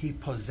话， He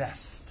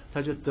possessed.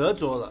 他就得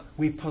着了。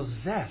 We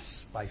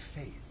possess by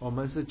faith. 我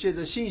们是借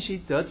着信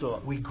心得着，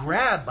 We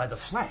grab by the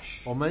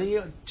flesh. 我们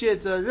要借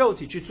着肉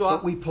体去抓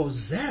But，we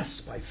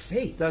possess by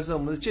faith. 但是我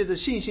们借着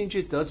信心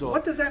去得着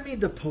What。does that mean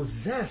to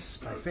possess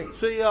by faith?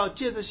 所以要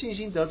借着信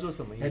心得着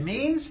什么意 It 思？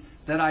 means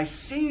that I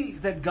see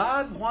that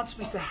God wants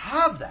me to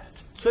have that.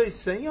 所以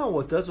神要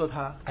我得着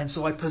它， And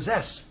so I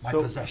possess my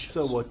所以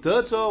possessions. 我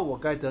得着我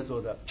该得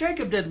着的。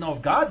 Jacob didn't know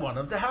if God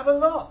wanted him to have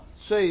it at all.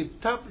 所以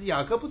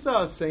雅各不知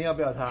道神要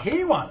不要他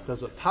He wanted 得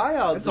it. 着，他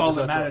要 That's all that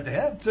得着 mattered to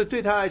him. 这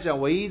对他来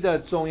讲唯一的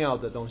重要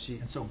的东西。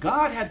 And so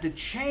God had to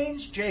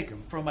change Jacob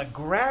from a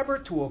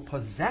grabber to a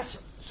possessor.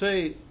 所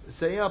以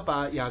神要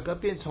把雅各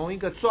从一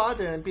个抓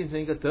的人变成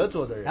一个得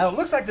着的人。 Now it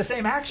looks like the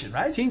same action,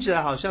 right? 听起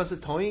来好像是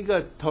同一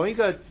个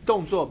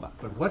动作吧，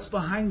 But what's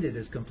behind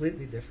it is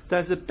completely different.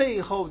 但是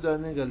背后的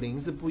那个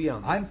灵是不一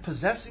样的。 I'm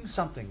possessing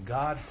something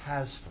God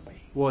has for me.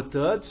 我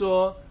得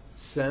着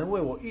神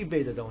为我预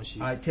备的东西，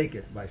 I take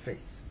it by faith.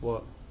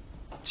 我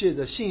借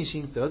着信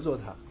心得着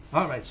它。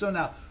 All right, so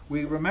now we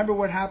remember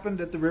what happened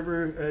at the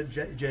river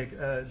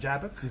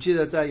Jabbok 你记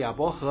得在亚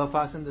伯河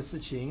发生的事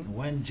情，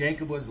 when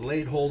Jacob was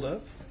laid hold of.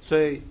 所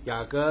以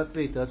雅各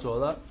被得着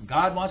了。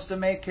 God wants to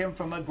make him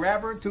from a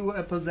grabber to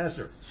a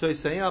possessor. 所以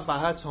神要把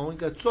他从一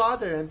个抓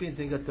的人变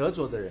成一个得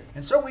着的人。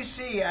 And so we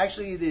see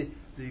actually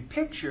the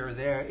picture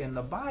there in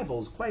the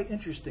Bible is quite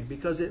interesting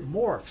because it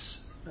morphs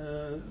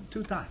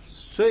 2 times.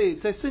 所以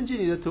在圣经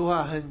里的图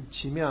画很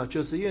奇妙，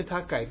就是因为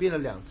它改变了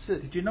2次。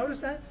 Did you notice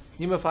that?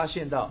 你有没有发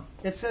现到？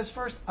 It says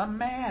first a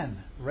man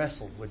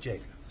wrestled with Jacob.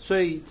 所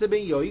以这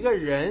边有一个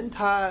人，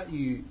他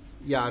与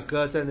雅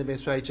各在那边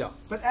摔跤。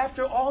 But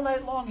after all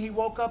night long he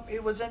woke up,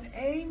 it was an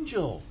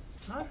angel,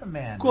 not a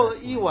man. 过了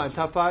wrestling 一 with 晚， Jacob.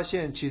 他发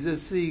现其实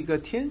是一个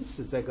天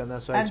使在跟他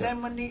摔 And 跤。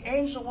 then when the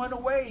angel went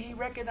away, he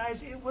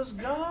recognized it was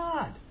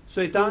God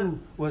所以当 who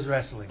was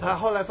wrestling with 他 him.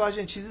 后来发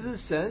现其实是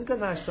神跟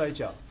他摔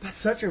跤， That's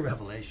such a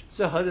revelation.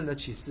 是何等的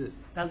启示！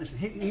 Now listen,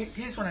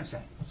 here's what I'm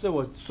saying. 这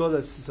我说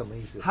的是什么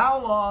意思？ How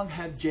long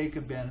had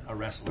Jacob been a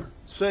wrestler?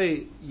 所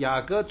以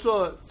雅各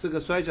做这个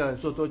摔跤人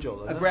做多久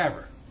了 A 呢？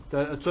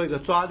 grabber. 做一个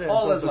抓的人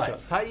All 做 his 多久 life.？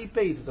他一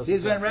辈子都是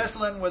He's 这样 been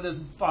wrestling with his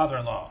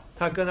father-in-law,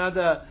 他跟他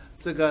的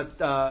这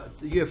个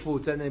岳父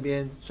在那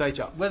边摔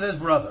跤， with his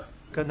brother.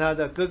 跟他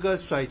的哥哥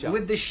摔跤，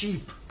 with the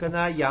sheep, 跟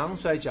他羊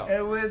摔跤，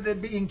 with the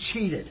being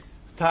cheated,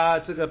 他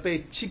这个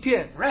被欺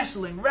骗，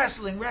 wrestling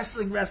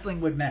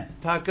with men,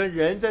 他跟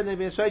人在那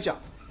边摔跤，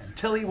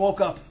 until he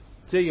woke up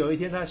所以有一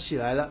天他起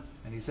来了，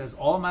 and he says,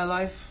 all my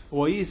life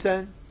我一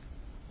生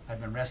I've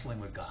been wrestling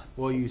with God.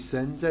 我与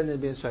神在那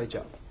边摔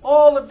跤，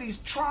 All of these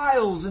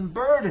trials and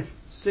burdens,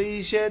 这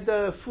一些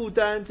的负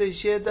担，这一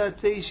些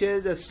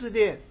的试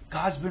炼，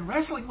 God's been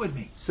wrestling with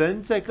me.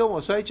 神在跟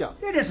我摔跤，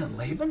 It isn't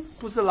Laban.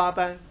 不是拉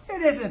班，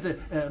 It isn't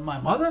my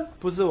mother.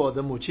 不是我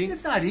的母亲，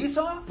 It's not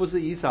Esau. 不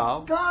是以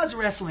扫， God's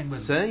wrestling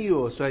with me. 神与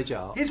我摔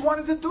跤， He's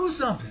wanting to do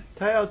something.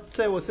 他要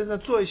在我身上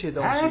做一些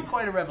东 That's 西，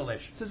 quite a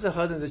revelation. 这是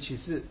何等的启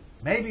示！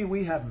 Maybe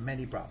we have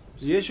many problems.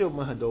 也许我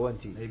们很多问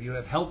题， Maybe you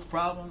have health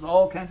problems,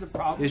 all kinds of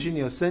也 problems. 许你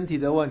有身体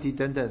的问题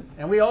等等，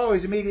 And we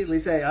always immediately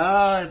say,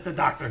 it's the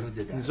doctor who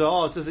did 你 that. 说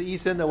哦，这是医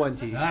生的问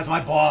题， That's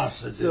my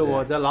boss who did 是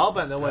我 that. 的老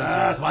板的问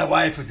That's 题， my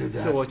wife who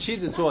did 是我 that. 妻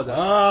子做的，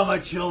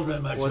 My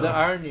children, my 我的 children.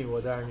 儿女，我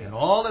的儿女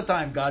And，all the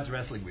time God's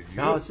wrestling with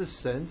然后 you. 是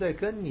神在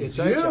跟你 It's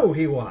摔跤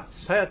you，he wants.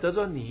 他要得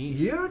着你，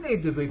 You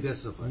need to be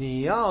disciplined.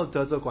 你要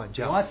得着管 He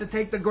教， wants to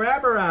take the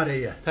grabber out of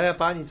you 他要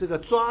把你这个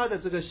抓的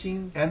这个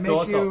心 and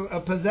夺 make 走， you a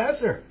possessor.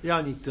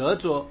 让你得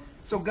着，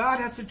 So God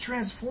has to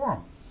transform.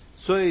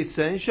 所以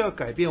神需要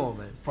改变我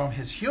们， From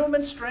his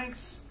human strength,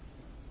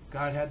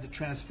 God had to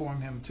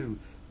transform him to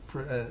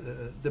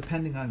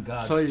depending on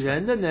God. 所以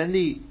人的能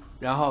力，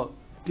然后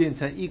变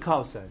成依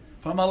靠神，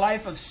 From a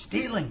life of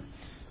stealing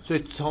所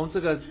以从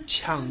这个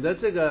抢的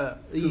这个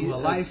to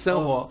a life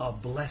生活， of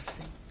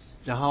blessing.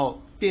 然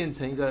后变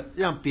成一个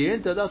让别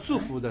人得到祝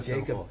福的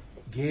生 Jacob 活。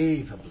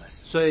 gave a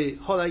blessing. 所以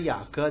后来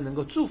雅各能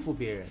够祝福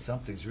别人，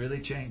 Something's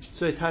really changed.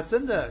 所以他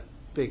真的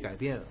被改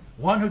变了。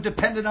 One who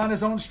depended on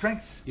his own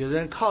strength, 有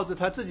人靠着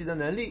他自己的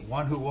能力，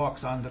 one who walks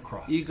on the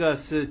cross. 一个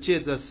是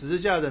借着十字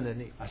架的能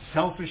力， A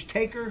selfish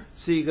taker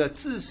是一个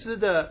自私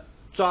的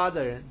抓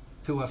的人，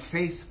 to a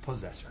faith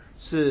possessor.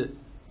 是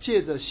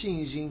借着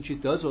信心去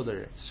得着的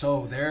人。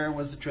 So there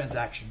was the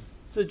transaction.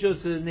 这就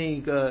是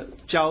那个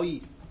交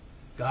易。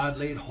 God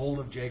laid hold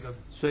of Jacob.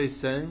 所以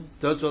神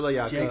得着了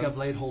雅 Jacob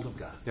各， laid hold of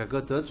God. 雅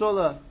各得着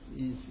了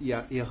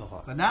耶和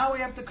华。 But now we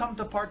have to come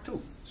to part 2.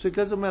 所以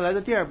跟着我们来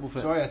到第二部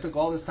分， Sorry, I took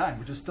all this time.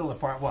 We're just still at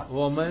part 1.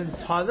 我们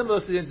花那么多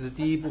时间只是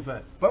第一部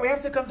分， But we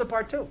have to come to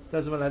part 2.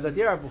 但是我们来到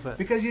第二部分，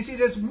 Because you see,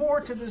 there's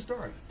more to the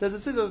story. 但是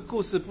这个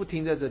故事不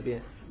停在这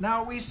边。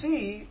 Now we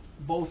see,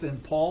 both in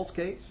Paul's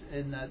case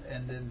and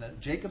in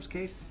Jacob's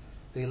case,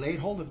 they laid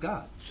hold of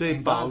God. 所以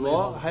And 保 God laid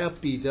罗 hold of 还有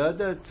彼得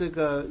的这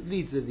个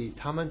例子里，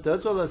他们得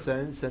着了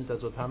神，神得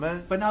着他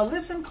们。 But now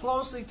listen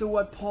closely to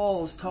what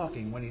Paul is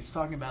talking when he's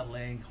talking about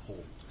laying hold.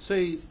 所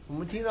以我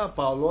们听到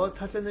保罗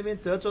他在那边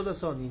得着的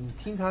时候，你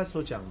听他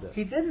所讲的，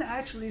 He didn't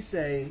actually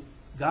say,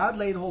 God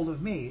laid hold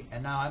of me,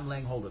 and now I'm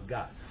laying hold of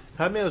God.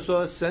 他没有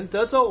说神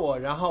得着我，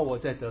然后我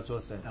再得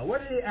着神。 Now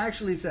what did he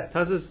actually say?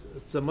 他是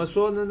怎么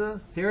说的呢？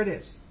 Here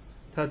it is.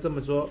 他这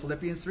么说，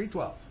 Philippians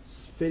 3:12.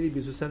 腓立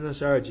比书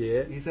3:12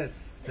节， He says,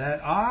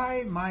 that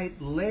I might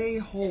lay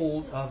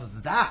hold of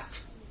that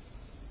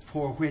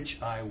for which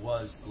I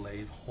was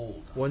laid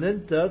hold. 我能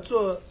得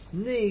着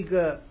那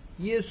个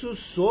耶稣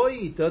所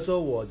以得着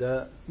我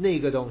的那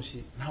个东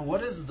西。 Now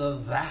what is the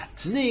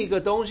that? 那个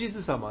东西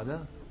是什么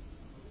呢？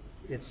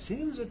 It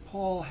seems that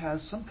Paul has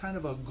some kind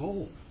of a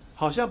goal.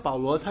 好像保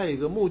罗他有一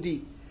个目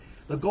的，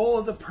 The goal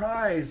of the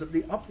prize of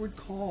the upward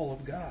call of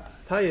God.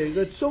 他有一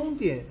个终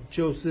点，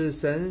就是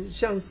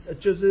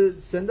就是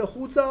神的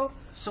呼召。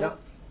 So, 然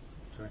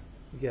sorry.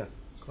 Yeah,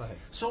 go ahead.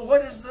 So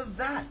what is the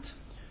that?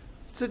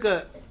 这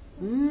个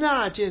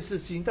那件事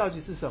情到底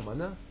是什么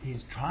呢？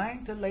 He's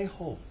trying to lay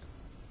hold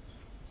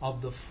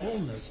of the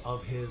fullness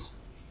of his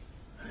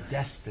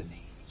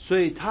destiny. 所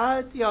以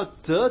他要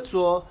得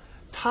着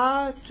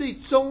他最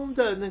终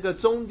的那个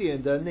终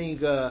点的那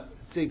个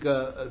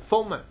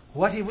丰满。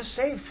 What he was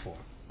saved for.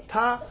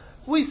 他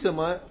为什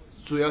么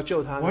主要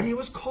救他 What 呢？ he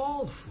was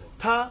called for.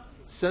 他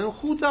神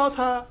呼召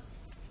他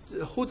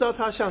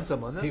像什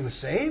么呢？ He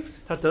was saved.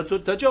 他得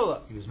救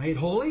了， He was made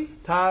holy.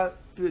 他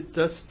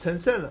得成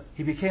圣了，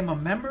 He became a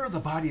member of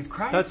the body of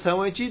他 Christ. 成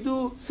为基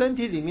督身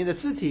体里面的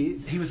肢体，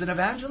 He was an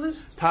evangelist.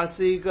 他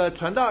是一个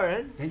传道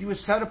人， And he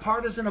was set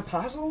apart as an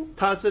apostle.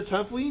 他是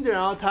传福音的，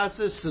然后他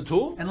是使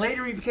徒， And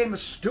later he became a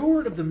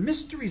steward of the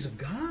mysteries of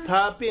God.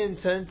 他变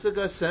成这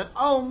个神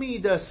奥秘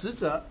的使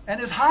者。 And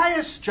his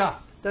highest job,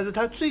 但是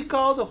他最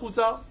高的呼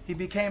召， he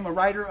became a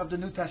writer of the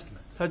New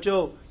Testament. 他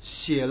就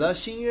写了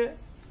新约，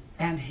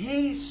 And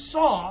he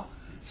saw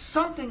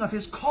something of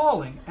his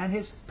calling and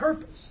his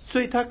purpose.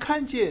 所以他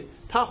看见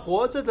他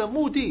活着的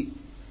目的，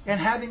 And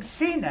having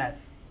seen that,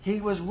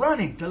 he was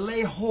running to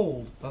lay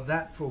hold of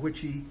that for which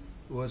he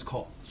was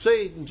called. 所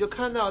以你就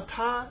看到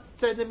他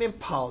在那边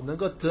跑，能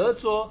够得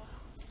着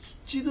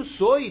基督，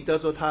所以得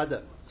着他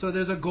的， So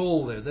there's a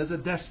goal there. There's a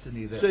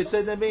destiny 所 there. 以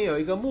在那边有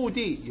一个目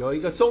的，有一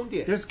个终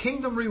点， There's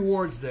kingdom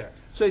rewards there.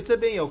 所以这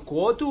边有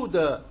国度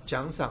的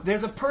奖赏，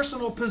 There's a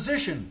personal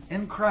position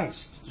in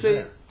Christ 所以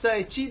there.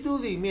 在基督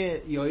里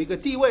面有一个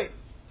地位，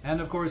 And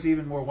of course,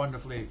 even more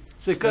wonderfully,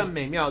 所以更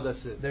美妙的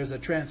是， there's a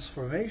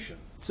transformation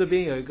这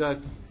边有一个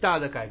大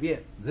的改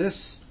变，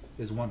 This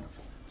is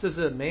wonderful. 这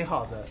是美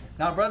好的。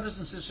 Now, brothers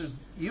and sisters,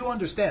 you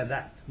understand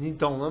that. 你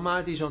懂了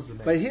吗，弟兄姊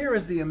But 妹？ here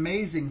is the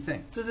amazing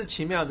thing. 这是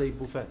奇妙的一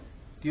部分。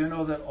 Do you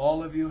know that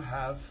all of you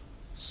have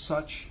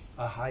such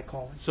a high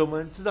calling? 所以我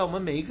们知道，我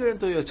们每一个人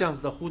都有这样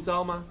子的呼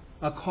召吗？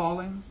 A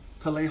calling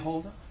to lay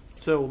hold of?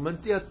 所以我们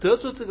要得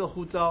着这个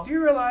呼召 Do。you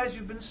realize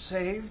you've been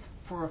saved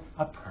for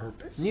a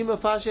purpose? 你有没有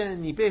发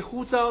现，你被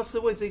呼召是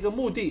为这个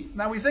目的？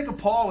 Now, we think of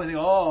Paul and think,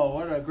 oh,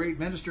 what a great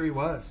minister he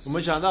was. 我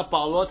们想到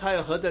保罗，他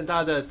有何等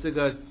大的这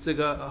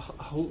个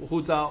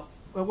呼召。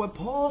 But what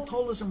Paul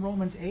told us in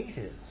Romans 8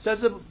 is, 但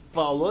是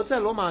保罗在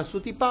罗马书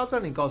第8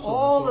章里告诉我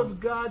all 们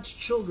of God's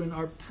children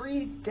are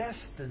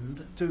predestined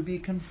to be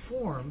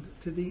conformed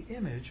to the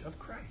image of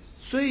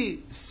Christ. 所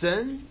以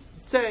神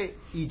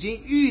已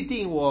经预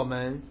定我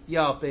们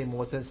要被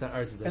磨成神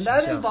儿子的 And 形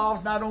that 象。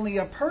 involves not only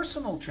a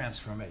personal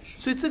transformation,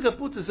 所以这个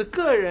不只是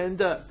个人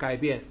的改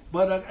变，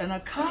 but an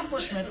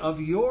accomplishment of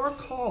your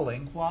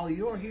calling while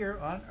you're here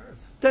on earth.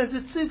 但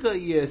是这个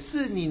也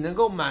是你能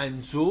够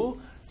满足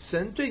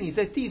神对你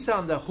在地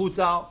上的呼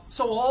召。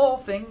 So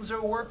all things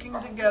are working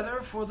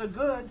together for the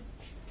good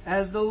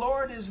as the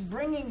Lord is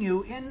bringing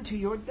you into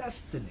your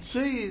destiny.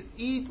 所以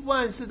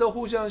万事都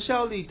互相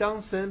效力，当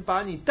神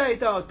把你带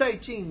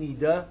进你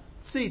的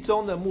最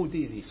终的目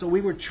的里。 So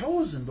we were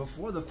chosen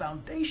before the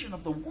foundation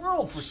of the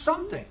world for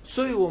something.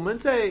 所以我们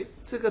在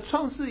这个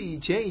创世以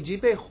前已经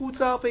被呼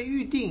召、被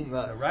预定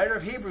The 了。 writer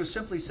of Hebrews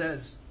simply says,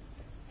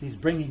 He's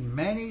bringing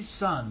many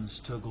sons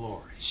to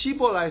glory. 希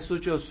伯来书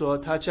就说，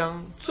他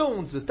将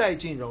众子带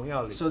进荣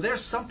耀里。 So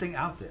there's something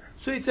out there.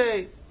 所以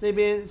在那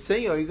边，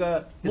神有一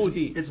个目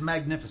的， It's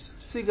magnificent.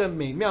 是一个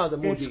美妙的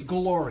目 It's 的，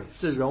 glorious.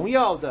 是荣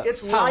耀的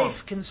It's 盼望 life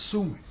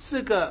consuming.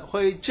 是个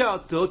会叫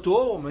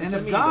夺我们 And 生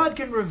if 命 God 的。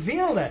 can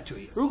reveal that to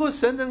you, 如果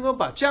神能够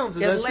把这样子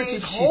it 的事 lays 情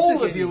启 hold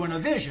示 of 给 you 你， in a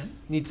vision,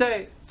 你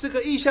在这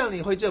个意象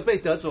里会就被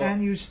得着，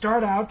 and you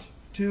start out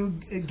to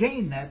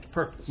gain that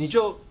purpose. 你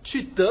就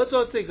去得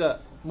着这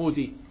个目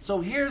的。 So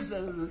here's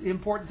the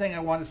important thing I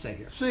want to say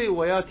here. 所以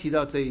我要提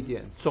到这一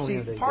点，重 See,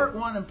 要的一 part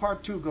点。 1 and part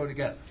 2 go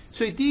together.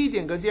 所以第一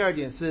点跟第二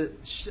点是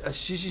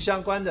息息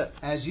相关的。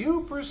 As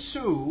you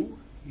pursue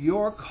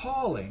your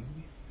calling,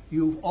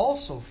 you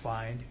also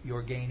find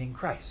you're gaining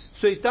Christ.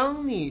 所以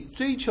当你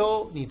追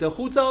求你的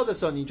呼召的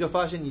时候，你就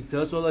发现你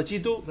得着了基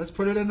督。 Let's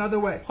put it another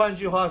way. 换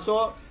句话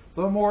说，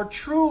 The more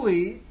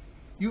truly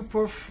you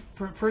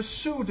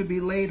pursue to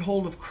be laid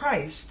hold of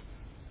Christ,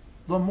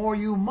 the more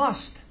you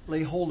must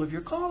lay hold of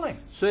your calling.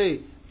 所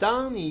以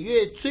当你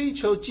越追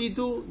求基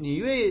督，你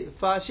越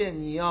发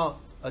现你要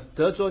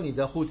得着你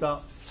的呼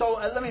召。 So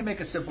let me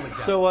make a simple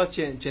所以 example. 我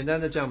简单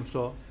的这样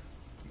说，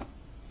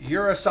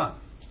 You're a son,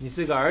 你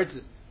是个儿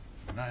子，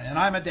 and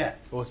I'm a dad.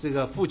 我是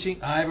个父亲，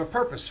 I have a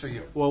purpose for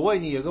you. 我为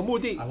你有个目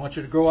的 I，want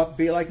you to grow up and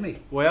be like me.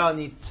 我要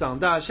你长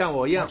大像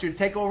我一 I 样 want，you to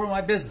take over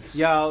my business.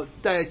 要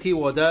代替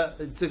我的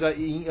这个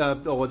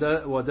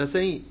我的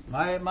生意。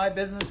 My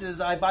business is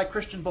I buy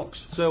Christian books.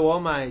 所以我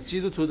买基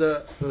督徒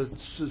的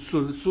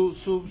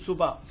书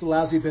报， It's a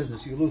lousy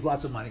business. You lose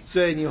lots of money.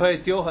 所以你会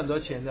丢很多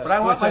钱的。 But I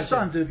want my 会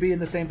赚 son 钱 to be in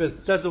the same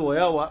business. 但是我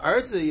要我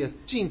儿子也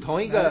进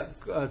同一个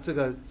这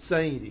个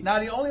生意里。 Now,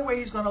 the only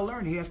way he's going to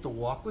learn, he has to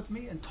walk with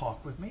me and talk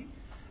with me,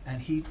 and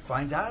he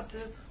finds out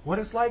what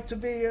it's like to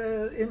be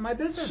in my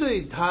business. 所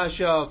以他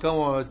需要跟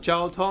我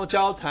交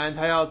谈，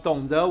他要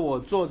懂得我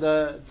做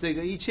的这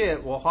个一切，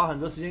我花很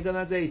多时间跟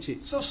他在一起。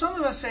 So some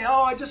of us say,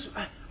 "Oh, I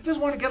just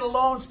want to get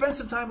alone, spend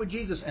some time with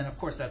Jesus," and of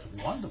course that's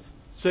wonderful.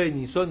 所以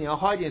你说你要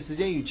花一点时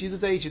间与基督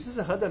在一起，这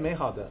是何等美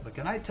好的！ But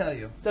can I tell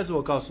you, 但是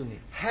我告诉你，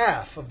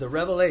 half of the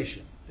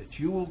revelation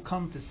that you will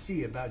come to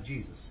see about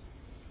Jesus,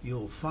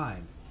 you'll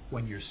find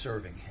when you're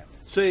serving Him.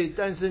 所以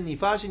但是你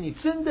发现你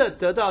真的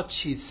得到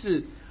启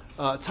示，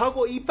超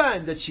过一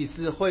半的启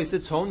示会是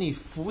从你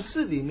服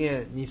侍里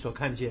面你所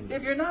看见的。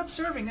 If you're not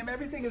serving Him,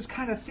 everything is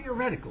kind of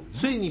theoretical.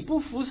 所以你不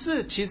服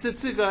侍，其实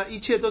这个一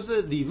切都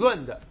是理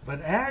论的。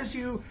 But as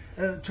you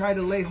try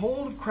to lay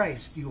hold of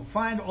Christ, you'll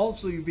find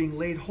also you're being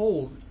laid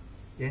hold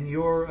in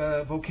your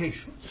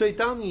vocation. 所以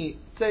当你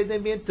在那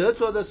边得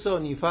着的时候，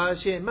你发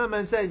现慢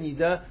慢在你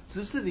的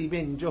执事里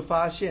面，你就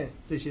发现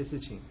这些事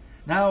情。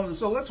 Now,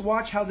 so let's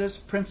watch how this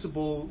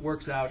principle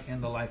works out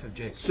in the life of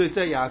Jacob. 所以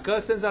在雅各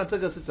身上，这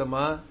个是怎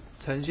么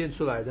呈现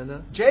出来的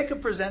呢？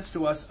 Jacob presents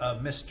to us a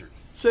mystery,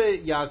 所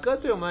以雅各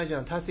对我们来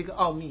讲，它是一个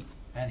奥秘，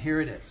 and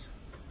here it is.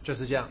 就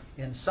是这样。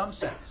 In some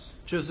sense,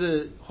 就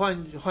是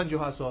换句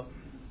话说，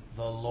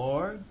 the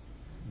Lord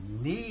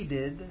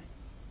needed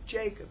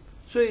Jacob.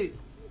 所以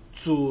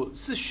主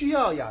是需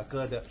要雅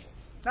各的。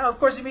 Now,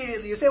 of course,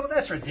 immediately you say, well,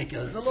 that's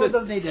ridiculous. The Lord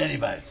doesn't need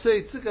anybody. 所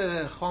以这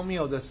个荒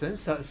谬的，神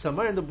什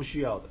么人都不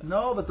需要的。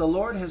 No, but the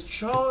Lord has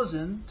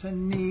chosen to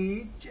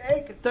need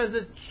Jacob. 但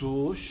是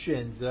主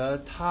选择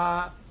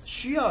他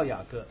需要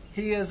雅各，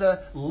 He is a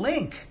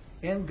link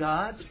in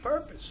God's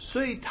purpose.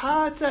 所以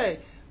他在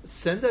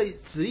神的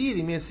旨意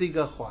里面是一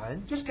个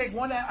环。 Just take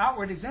one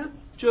outward example.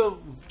 就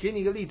给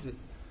你一个例子，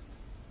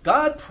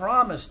 God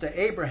promised to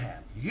Abraham,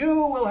 you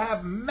will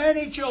have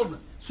many children.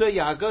 所以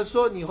雅各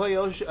说你会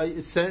有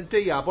神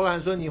对亚伯拉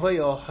罕说你会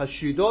有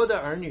许多的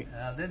儿女。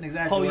Didn't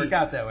exactly 后裔。 work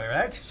out that way,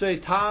 right? 所以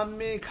他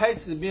开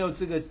始没有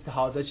这个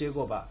好的结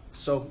果吧。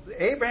 So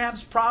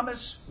Abraham's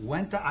promise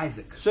went to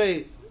Isaac. 所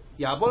以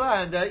亚伯拉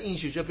罕的应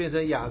许就变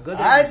成雅各的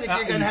Isaac,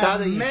 you're 以 going to 撒 have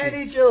的应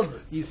many 许。 children.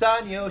 以撒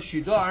你有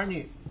许多儿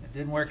女， It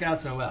didn't work out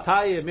so well.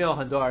 他也没有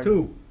很多儿女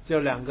Two. 只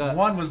有2个，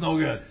 One was no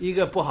good. 一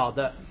个不好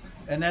的，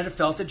 And then it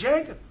fell to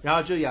Jacob. 然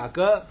后就雅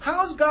各。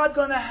 How's God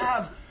going to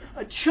have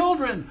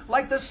children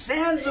like the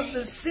sands of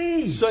the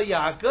sea? 所以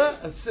雅各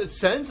是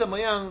神怎么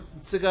样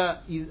这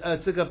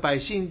个百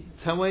姓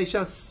成为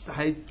像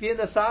海边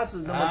的沙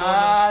子那么多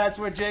呢？ That's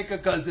where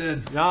Jacob comes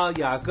in. 然后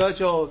雅各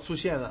就出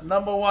现了。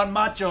 Number one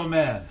macho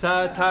man.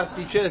 他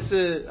的确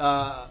是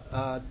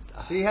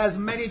He has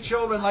many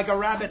children like a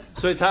rabbit.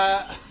 所以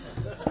他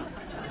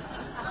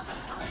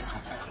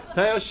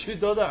有许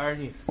多的儿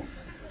女，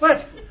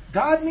 But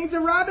God needs a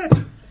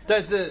rabbit.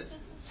 但是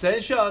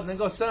神需要能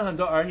够生很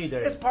多儿女的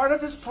It's 人。 part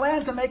of his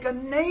plan to make a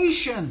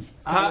nation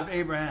out of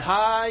Abraham.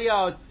 他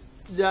要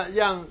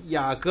让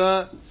雅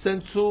各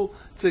生出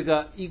这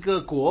个一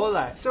个国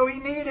来， So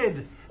he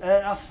needed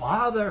a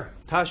father,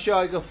 他需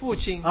要一个父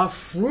亲， a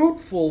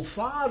fruitful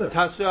father.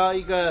 他需要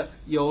一个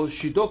有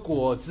许多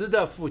果子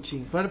的父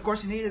亲， But of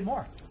course he needed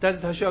more. 但是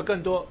他需要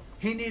更多，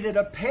 He needed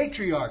a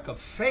patriarch of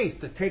faith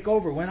to take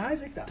over when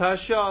Isaac died. 他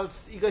需要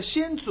一个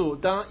先祖。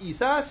当以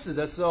撒死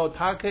的时候，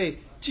他可以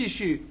继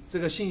续这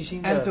个信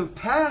心 And 的 to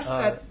pass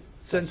that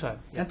宣传，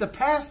 and to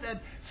pass that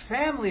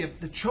family,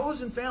 the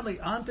chosen family,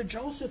 on to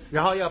Joseph.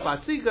 然后要把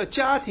这个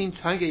家庭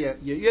传给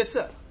约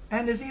瑟，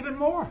 And there's even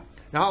more.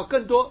 然后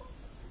更多。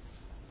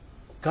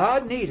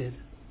 God needed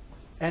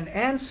an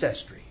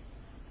ancestry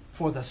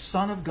for the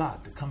Son of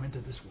God to come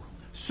into this world.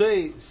 所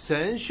以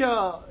神需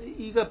要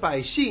一个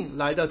百姓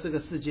来到这个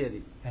世界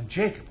里， And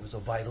Jacob was a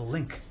vital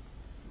link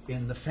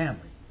in the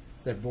family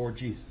that bore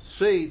Jesus.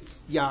 所以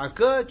雅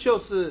各就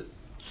是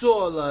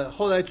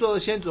后来做了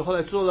先祖，后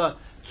来做了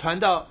传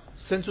道，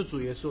生出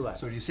主耶稣来。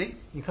 So do you see?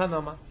 你看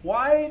到吗？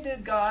 Why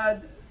did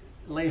God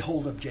lay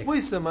hold of Jacob?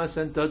 为什么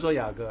神得着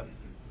雅各？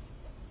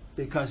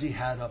 Because he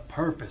had a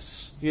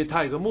purpose. 因为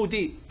他有个目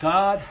的，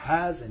 God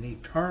has an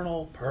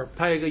eternal purpose.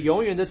 他有一个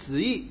永远的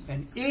旨意。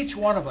 And each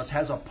one of us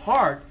has a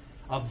part,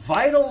 a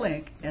vital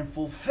link in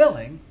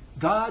fulfilling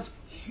God's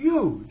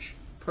huge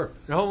purpose.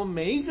 然后我们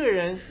每一个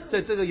人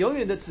在这个永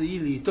远的旨意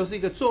里，都是一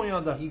个重要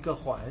的一个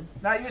环。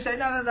 Now you say,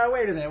 no,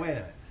 wait a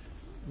minute.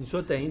 你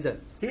说等一等，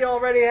 He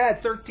already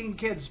had 13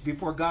 kids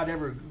before God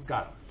ever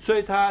got him. 所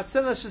以他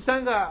生了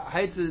13个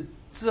孩子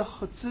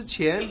之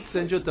前，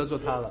神就得着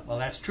他了。 Well,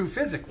 that's true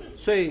physically,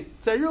 所以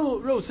在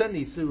肉身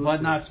里是如 but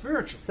此， not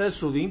spiritually. 但是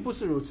属灵不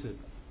是如此。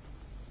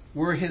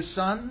 Were his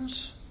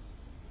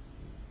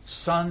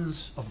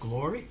sons of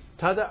glory?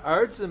 他的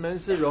儿子们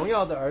是荣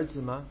耀的儿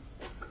子吗？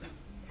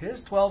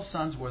 His 12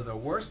 sons were the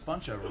worst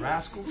bunch of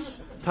rascals.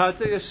 他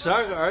这个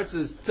12个儿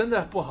子真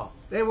的不好，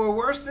 They were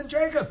worse than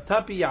Jacob.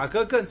 他比雅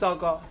各更糟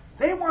糕。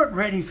 They weren't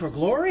ready for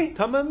glory.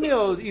 他们没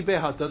有预备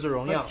好得着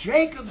荣耀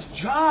But，Jacob's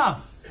job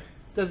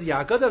但是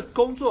雅各的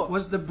工作，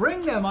 was to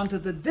bring them unto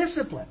the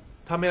discipline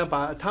他们要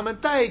把他们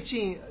带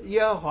进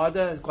耶和华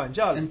的管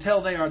教里，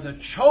 until they are the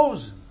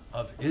chosen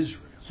of Israel.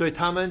 所以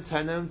他们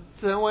才能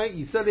成为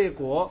以色列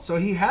国。 So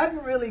he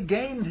hadn't really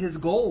gained his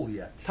goal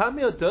yet. 他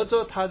没有得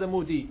着他的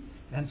目的，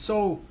 And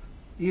so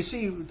you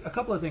see a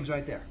couple of things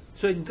right there.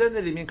 所以你在那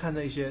里面看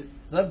到一些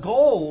The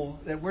goal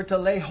that we're to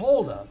lay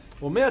hold of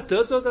我们要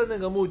得着的那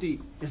个目的，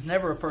 is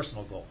never a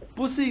personal goal.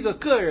 不是一个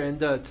个人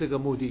的这个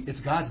目的，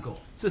 It's God's goal.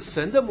 是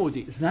神的目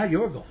的， It's not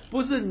your goal.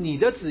 不是你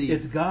的旨意，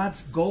 It's God's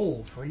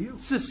goal for you.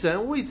 是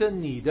神为着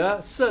你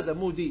的设的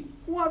目的。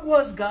 What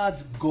was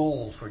God's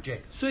goal for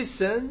Jacob? 所以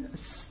神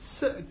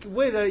设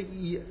为了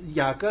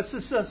雅各是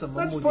设什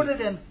么 Let's 目 put 的？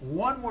 it in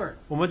one word.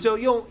 我们就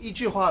用一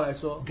句话来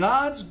说，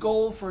 God's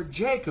goal for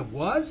Jacob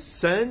was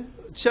神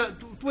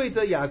为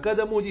着雅各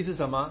的目的是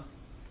什么？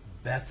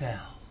 Bethel,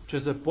 就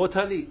是伯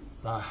特利，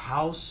 the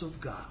house of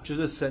God. 就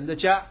是神的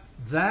家。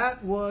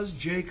 That was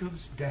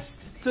Jacob's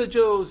destiny. 这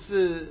就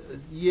是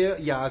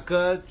雅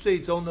各最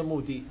终的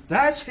目的，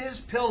 That's his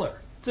pillar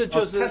这就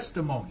of 是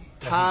testimony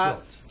that he 他 built.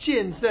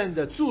 见证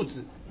的柱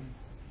子，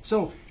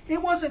 So it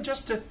wasn't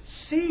just to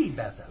see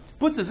Bethel.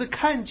 不只是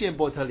看见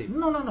伯特利。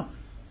 No.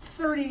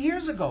 30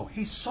 years ago,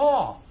 he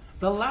saw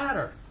the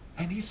ladder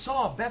and he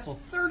saw Bethel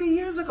 30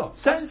 years ago.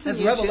 That's 30 his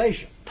年 revelation.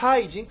 前，他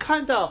已经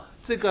看到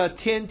这个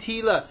天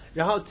梯了，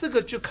然后这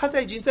个他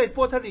已经在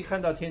伯特利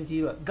看到天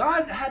梯了。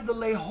 God had to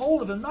lay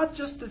hold of him, not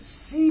just to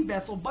see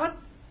Bethel, but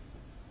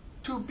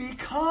to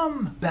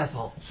become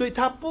Bethel. 所以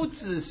他不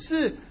只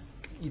是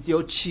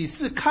有启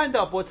示看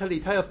到伯特利，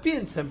他要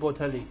变成伯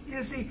特利。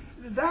 You see,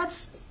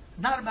 that's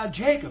not about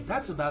Jacob.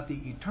 That's about the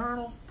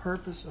eternal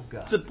purpose of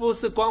God. 这不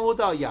是关乎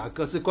到雅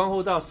各，是关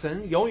乎到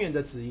神永远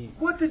的旨意。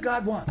 What did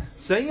God want?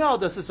 神要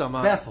的是什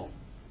么？ Bethel.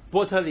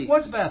 伯特利。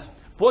 What's Bethel?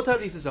 伯特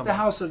利是什 The 么？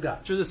 house of God.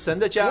 就是神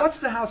的家。 What's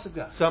the house of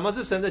God? 什么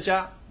是神的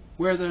家？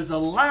 Where there's a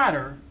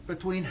ladder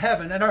between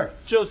heaven and earth.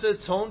 就是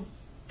从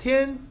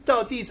天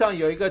到地上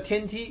有一个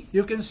天梯，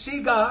 You can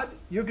see God,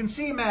 you can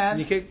see man,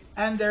 你可以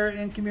and they're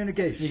in 你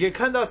communication. 可以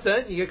看到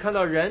神，你可以看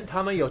到人，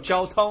他们有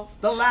交通。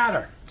 The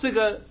ladder. 这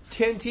个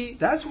天梯，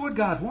 That's what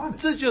God wanted.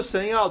 这就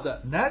神要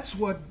的， And that's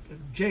what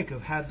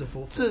Jacob had to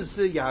fulfill. 这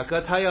是雅各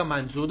他要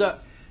满足的。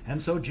 And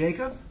so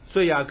Jacob,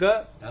 所以雅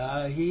各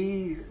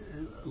he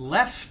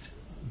left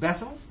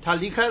Bethel. 他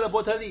离开了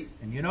伯特利，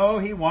 And you know,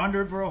 he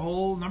wandered for a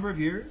whole number of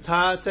years.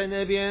 他在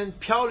那边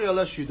漂流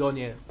了许多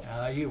年，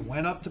 He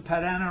went up to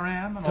Padan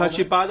Aram and 他 all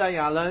去 that. 巴旦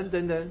亚兰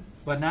等等。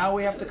 But now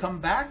we have to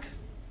come back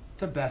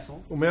to Bethel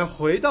我们要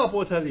回到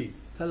伯特利，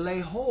 to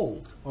lay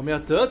hold, 我们要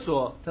得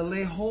着 to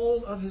lay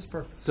hold of his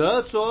purpose.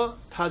 得着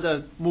他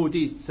的目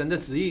的，神的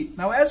旨意。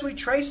 Now, as we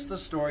trace the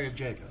story of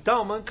Jacob, 当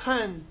我们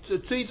看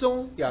追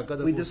踪雅各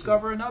的 we 故事，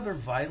 discover another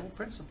vital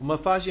principle. 我们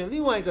发现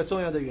另外一个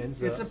重要的原 It's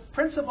则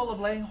a，principle of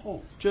laying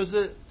hold. 就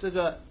是这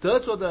个得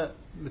着的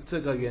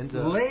这个原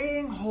则。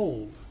 Laying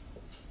hold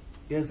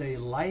is a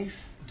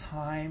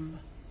lifetime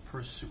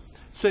pursuit.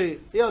 所以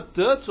要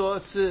得着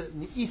是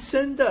你一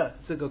生的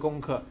这个功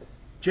课。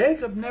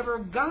 Jacob never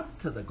got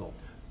to the goal,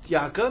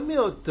 雅各没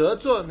有得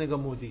着那个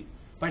目的，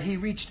 but he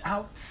reached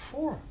out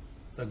for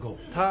the goal.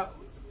 他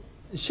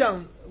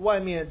向外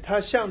面，他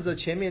向着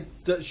前面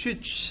的去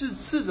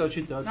试着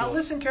去得 Now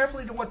着。 listen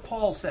carefully to what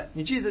Paul said.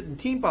 你记得，你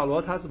听保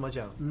罗他怎么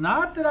讲？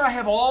 Not that I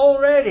have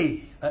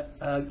already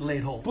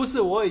laid hold. 不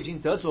是我已经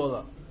得着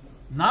了，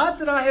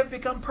 Not that I have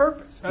become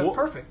我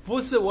perfect.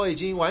 不是我已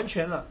经完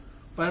全了，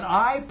 But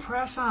I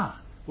press on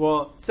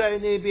我在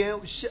那边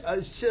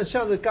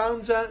向着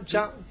钢章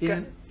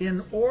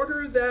in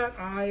order that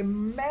I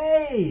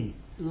may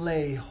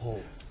lay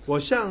hold. 我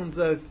向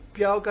着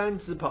标杆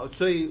直跑，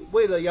所以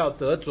为了要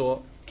得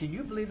着， Can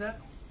you believe that?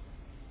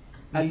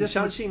 你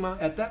相信吗？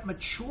 At that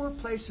mature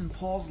place in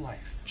Paul's life,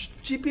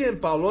 即便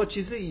保罗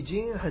其实已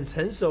经很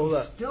成熟 he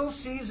了， still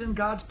sees in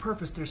God's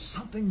purpose there's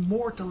something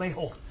more to lay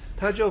hold.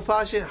 他就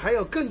发现还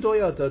有更多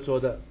要得着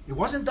的。 It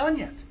wasn't done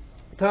yet.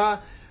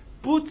 他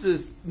不止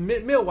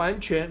没有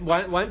完全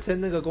完成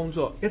那个工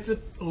作， It's a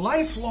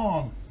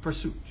lifelong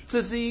pursuit.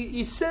 这是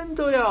一生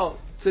都要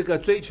这个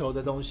追求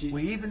的东西。 We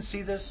even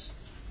see this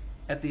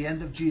at the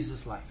end of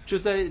Jesus' life, 就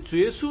在主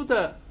耶稣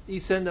的一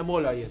生的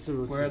末了也是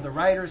如 where 此。 the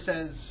writer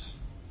says,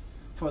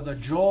 "For the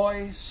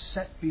joy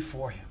set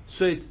before him,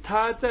 所以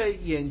他在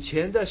眼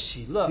前的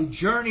喜乐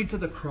he，journeyed to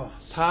the cross.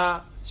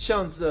 他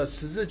向着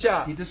十字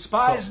架 He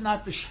despised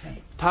not the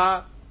shame."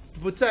 他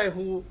不在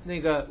乎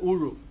那个侮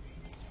辱。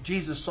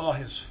 Jesus saw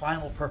his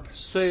final purpose,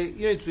 所以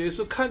因为主耶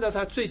稣看到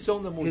他最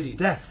终的目 his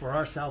的， death for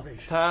our salvation.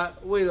 他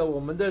为了我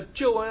们的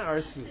救恩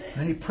而死，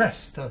 And he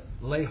pressed to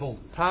lay hold.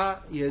 他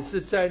也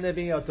是在那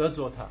边要得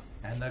着他。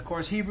 And of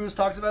course, Hebrews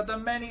talks about the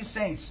many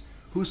saints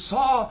who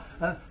saw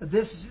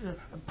this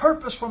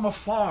purpose from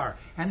afar,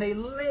 and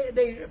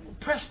they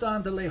pressed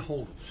on to lay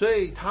hold. 所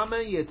以他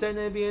们也在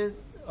那边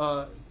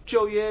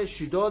旧约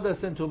许多的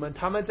圣徒们，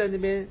他们在那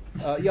边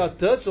要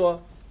得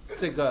着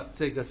这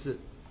个事。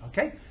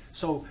 Okay?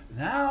 So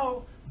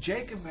now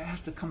Jacob has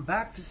to come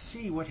back to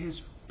see what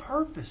his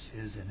purpose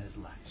is in his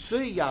life.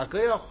 所以雅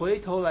各要回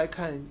头来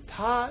看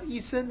他一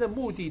生的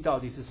目的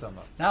到底是什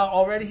么。 Now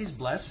already he's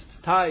blessed.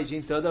 他已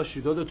经得到许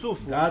多的祝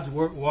福， God's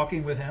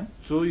walking with him.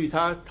 主与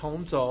他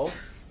同走。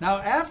 Now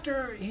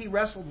after he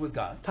wrestled with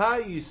God, 他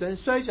与神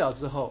摔跤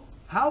之后，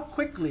 how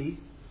quickly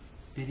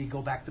did he go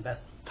back to Bethel?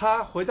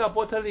 他回到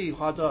波特利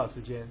花多少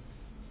时间？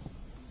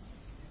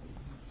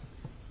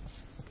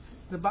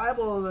 The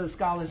Bible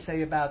scholars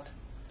say about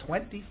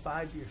 25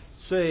 years.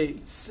 所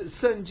以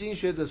圣经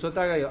学者说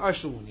大概有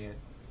25年。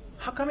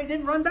 How come he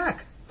didn't run back?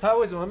 他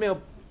为什么没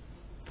有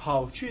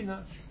跑去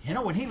呢？ You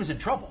know, when he was in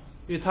trouble,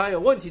 因为他有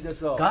问题的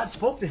时候， God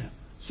spoke to him.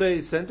 所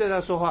以神对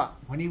他说话。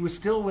 When he was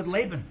still with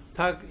Laban,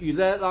 他与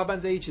拉班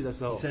在一起的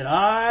时候 he，said,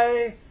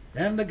 "I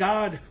am the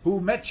God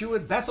who met you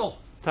at Bethel.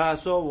 他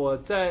说我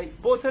在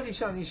波特利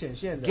向你显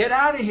现 Get 的，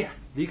 out of here.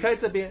 离开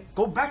这边，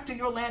 Go back to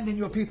your land and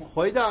your people."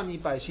 回到你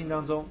百姓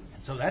当中。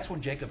 And so that's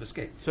when Jacob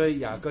escaped. 所以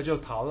雅各就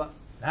逃了。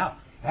 Now,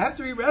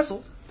 after he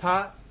wrestled,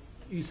 他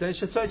与神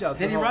摔跤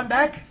之 did he 后， run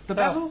back to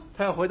他 Bethel?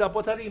 他要回到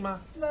波特利吗？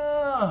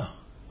 No.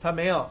 他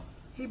没有，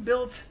 He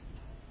built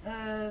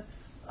a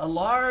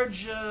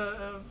large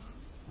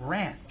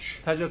ranch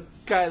他就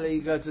盖了一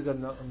个这个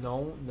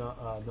农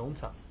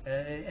场，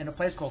 in a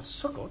place called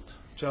Sukkot.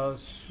 叫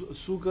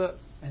苏哥。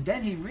 And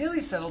then he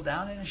really settled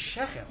down in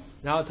Shechem.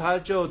 然后他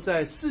就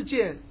在事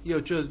件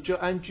就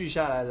安居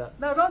下来了。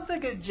 Now, don't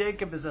think of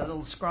Jacob as a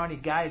little scrawny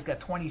guy who's got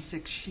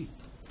 26 sheep.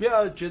 不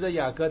要觉得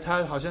雅各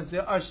他好像只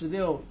有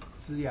26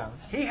只羊，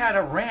 He had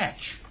a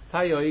ranch,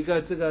 他有一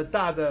个这个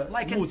大的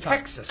like 牧 in 场，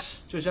 Texas.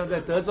 就像在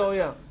德州一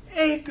样，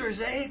 Acres,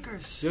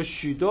 acres. 有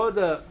许多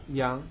的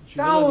羊，许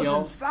多的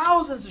牛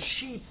Thousands of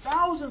sheep,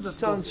 thousands of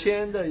上 goats.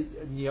 千的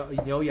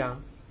牛羊。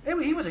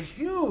 He was a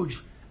huge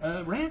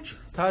rancher.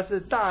 他是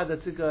大的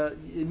这个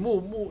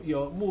牧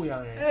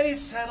羊人， And he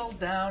settled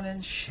down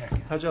in Shechem.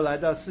 他就来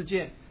到事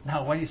件，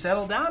 Now, when he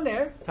settled down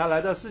there, 他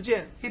来到事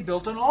件， he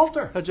built an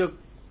altar. 他就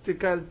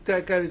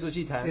盖了一座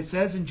祭坛。 It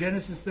says in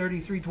Genesis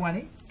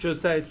 33:20, 就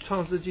在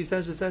创世纪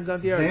33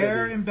章第2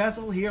 there 节里， in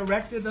Bethel he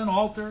erected an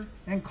altar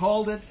and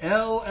called it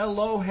El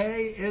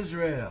Elohe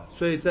Israel,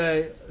 所以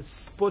在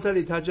波特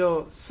利他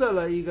就设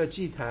了一个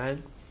祭坛。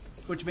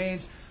 which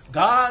means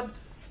God,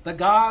 the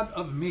God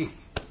of me.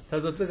 他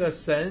说这个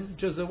神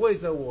就是为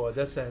着我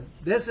的神，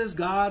 This is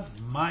God,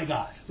 my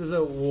God. 这是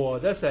我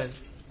的神。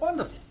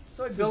 Wonderful.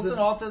 So he built an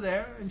altar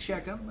there in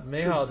Shechem.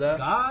 美好的。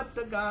 God,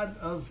 the God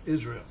of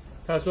Israel.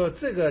 他说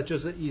这个就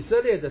是以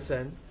色列的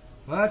神，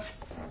 But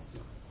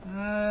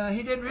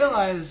he didn't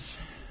realize,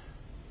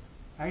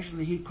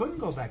 actually, he couldn't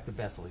go back to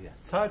Bethel yet.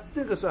 他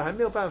那个时候还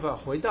没有办法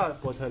回到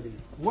伯特利。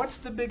 What's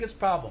the biggest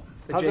problem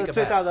他 that 的 Jacob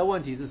最大 had? 的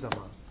问题是什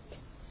么？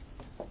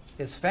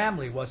 His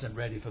family wasn't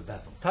ready for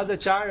Bethel. 他的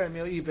家人没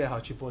有预备好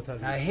去伯特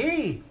利， Now,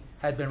 he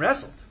had been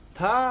wrestled.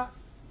 他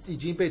已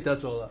经被得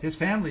着了， His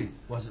family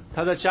wasn't.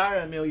 他的家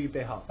人没有预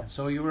备好， And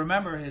so you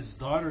remember his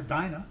daughter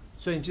Dinah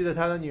所以你记得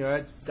他的女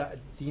儿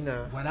迪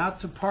娜， went out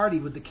to party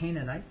with the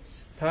Canaanites.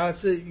 他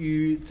是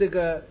与这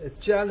个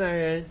迦南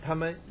人他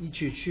们一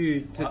起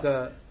去这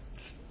个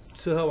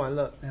吃喝玩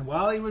乐， And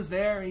while he was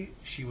there,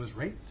 she was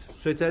raped.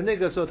 所以在那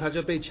个时候他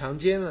就被强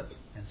奸了，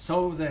 And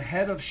so the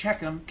head of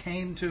Shechem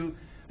came to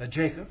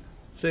Jacob.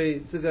 所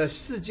以这个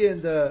事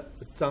件的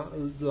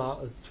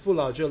父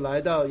老就来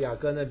到雅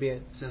各那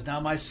边， Says, now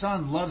my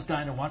son loves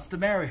Dinah, wants to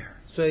marry her.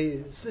 所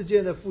以事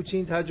件的父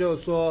亲他就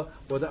说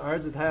我的儿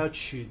子他要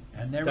娶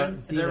And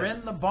迪 they're 娜，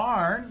 in the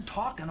barn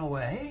talking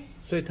away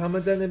所以他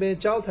们在那边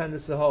交谈的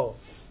时候，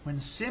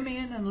 when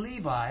Simeon and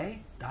Levi,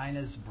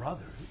 Dinah's brothers,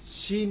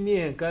 西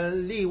面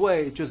跟利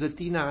位就是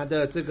迪娜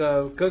的这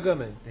个哥哥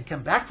们， they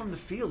come back from the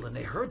field and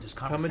they heard this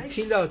他们 conversation.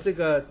 听到这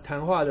个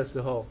谈话的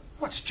时候，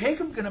 What's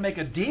Jacob going to make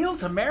a deal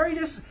to marry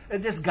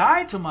this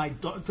guy to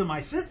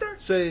my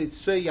sister?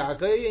 所以雅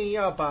各愿意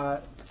要把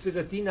这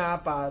个迪娜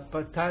把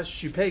她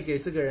许配给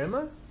这个人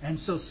吗？ And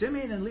so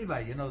Simeon and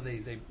Levi, you know,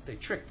 they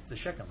tricked the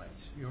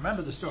Shechemites. You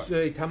remember the story?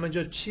 所以他们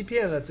就欺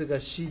骗了这个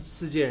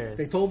世界人，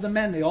 They told the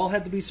men they all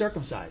had to be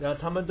circumcised. 然后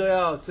他们都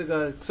要这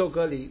个受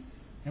割礼，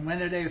 And when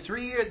they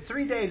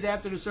 3 days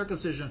after the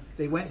circumcision,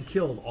 they went and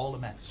killed all the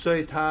men. 所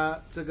以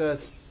他这个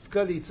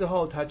割礼之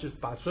后，他就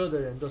把所有的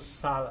人都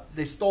杀了，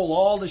 They stole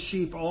all the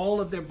sheep, all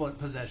of their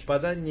possessions. 把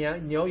他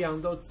牛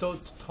羊都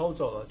偷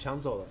走了，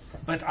抢走了。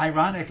 But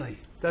ironically,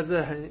 但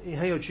是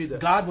很有趣的，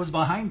 God was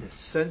behind this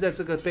神在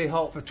这个背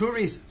后 for 2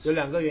 reasons. 有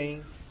2个原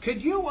因。 Could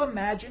you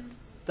imagine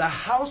the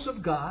house of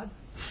God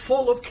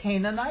full of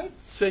Canaanites?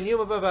 所以你有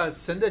没有办法？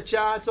神的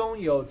家中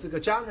有这个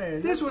迦南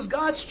人， This was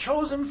God's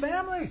chosen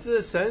family.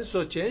 这是神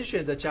所拣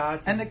选的家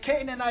And the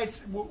庭。 Canaanites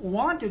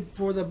wanted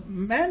for the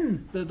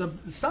men, the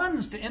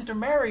sons, to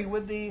intermarry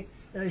with the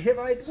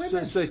Hivite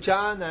women. 所以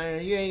迦南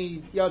人愿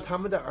意要他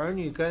们的儿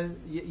女跟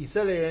以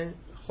色列人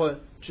混，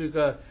这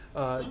个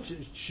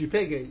许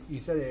配给以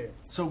色列人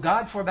So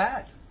God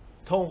forbade.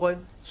 通婚，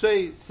所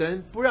以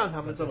神不让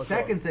他们 But 这 the 么做。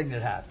 second thing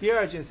that happened, 第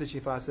2件事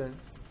情发生，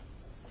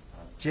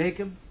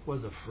 Jacob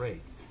was afraid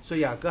所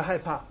以雅各害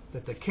怕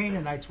that the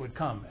Canaanites would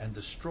come and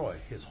destroy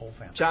his whole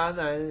family. 迦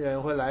南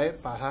人会来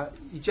把他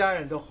一家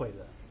人都毁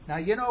了。 Now,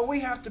 you know, we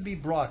have to be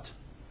brought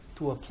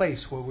to a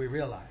place where we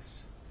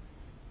realize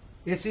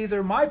it's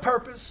either my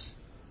purpose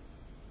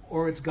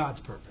or it's God's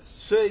purpose.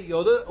 所以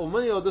我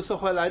们有的时候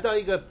会来到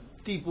一个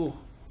地步，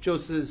就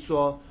是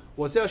说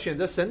我是要选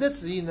择神的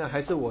旨意呢，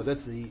还是我的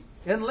旨意？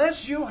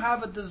 Unless you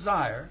have a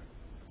desire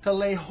to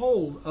lay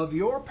hold of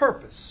your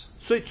purpose,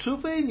 所以除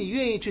非你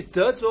愿意去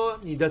得着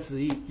你的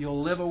旨意，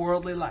 you'll live a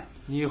worldly life.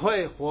 你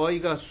会活一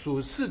个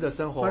属世的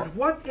生活。 But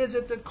what is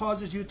it that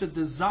causes you to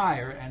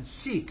desire and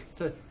seek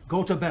to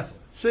go to Bethel?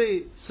 所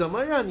以什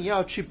么让你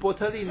要去伯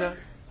特利呢？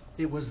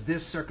 It was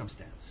this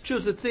circumstance.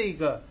 就是这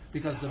个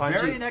Because the 环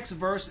very 境。 next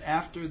verse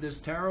after this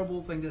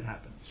terrible thing that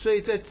happened 所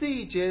以在这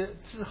一节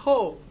之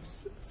后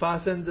发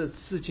生的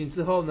事情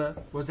之后呢，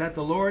 was that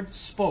the Lord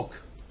spoke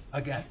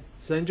again.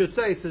 神就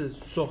再一次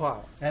说话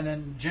了。 And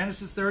in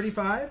Genesis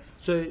 35,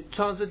 所以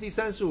创世第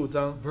35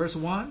章 verse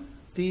 1,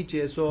 第1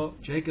节说，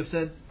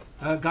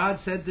 God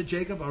said to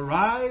Jacob,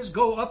 arise,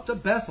 go up to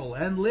Bethel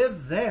and live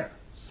there.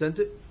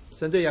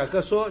 神对雅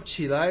各说：“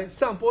起来，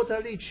上伯特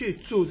利去，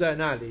住在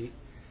那里。”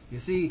 You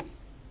see,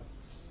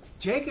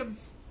 Jacob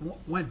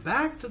went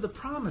back to the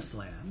promised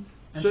land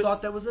and So-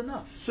 thought that was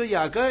enough. 所以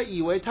雅各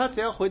以为他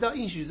只要回到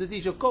应许之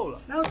地就够了。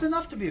 Now it's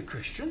enough to be a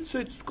Christian.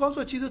 所以光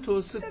做基督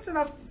徒是 It's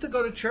enough to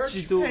go to church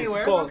基督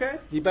anywhere, 够 okay?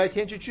 礼拜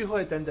天去聚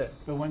会等等。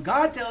 But when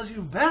God tells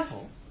you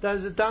Bethel,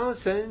 但是当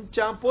神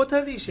将伯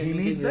特利显明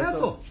给你的时 He means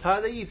候，他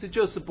的意思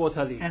就是伯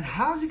特利。 and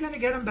how's he going to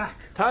get him back?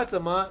 他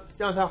怎么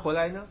让他回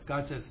来呢？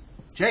 God says,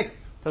 Jacob,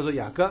 他说：“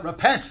雅各，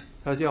 repent,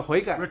 他就要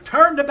悔改，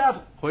 return to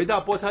Bethel. 回到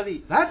伯特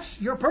利，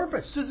 That's your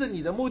purpose. 这是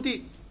你的目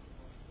的。”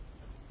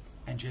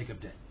 And Jacob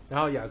did.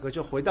 然后雅各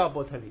就回到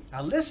伯特利。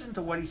 Now listen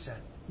to what he said.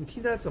 你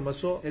听他怎么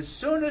说？ As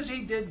soon as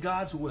he did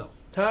God's will,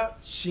 他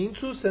行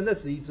出神的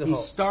旨意之 he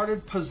后，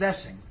 started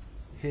possessing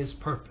his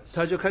purpose.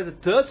 他就开始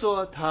得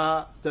着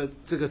他的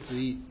这个旨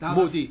意 Now,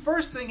 目 the 的。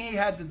 first thing he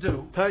had to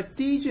do 他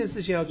第一件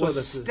事情要做 was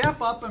的是，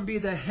 step up and be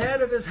the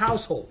head of his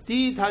household.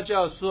 第一，他就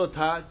要说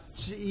他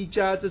是一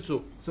家之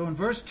主。 So in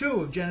verse 2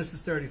 of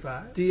Genesis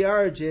 35, 第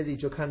2节里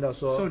就看到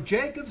So 说，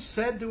 Jacob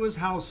said to his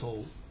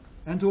household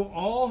and to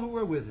all who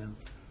were with him,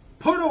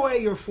 Put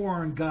away your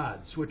foreign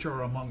gods which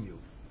are among you.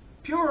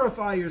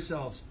 Purify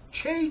yourselves,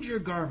 change your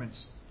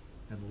garments,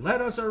 and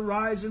let us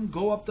arise and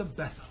go up to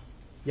Bethel.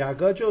 雅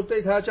各就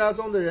对他家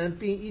中的人，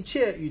并一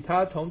切与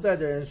他同在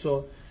的人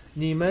说：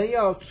你们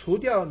要除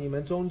掉你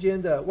们中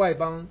间的外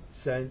邦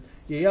神，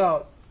也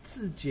要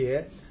自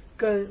洁，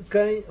更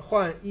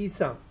换衣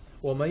裳。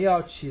我们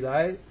要起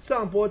来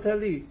上伯特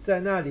利，在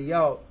那里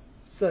要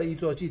设一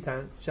座祭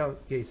坛，向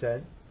给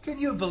神。 Can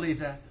you believe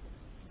that?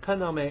 看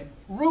到没？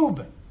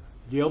 Reuben,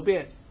 流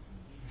便、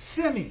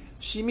 Simeon,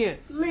 西面、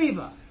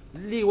 Levi,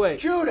 利未、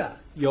 Judah,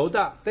 犹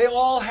大， they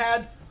all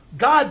had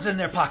gods in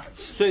their pockets.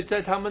 所以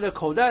在他们的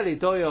口袋里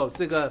都有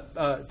这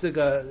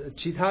个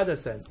其他的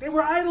神。 They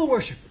were idol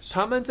worshippers.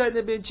 他们在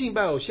那边敬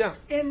拜偶像。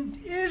 In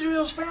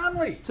Israel's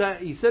family, 在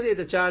以色列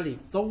的家里，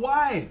 the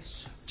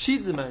wives, 妻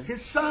子们、 his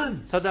sons,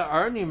 他的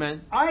儿女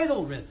们，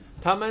 idol ridden.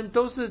 他们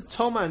都是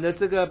充满了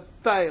这个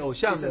拜偶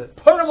像 He 的 said,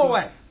 Put them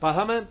away. 把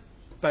他们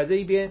摆在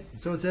一边。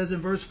 So it says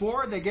in verse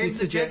 4, they gave them to 第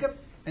四节。 Jacob,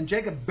 and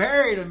Jacob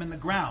buried them in the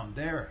ground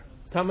there.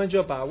 他们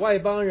就把外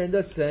邦人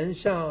的神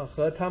像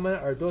和他们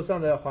耳朵上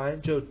的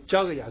环就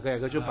交给雅各，雅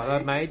各就把它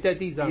埋在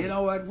地上。 You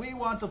know what? We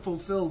want to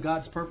fulfill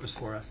God's purpose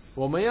for us.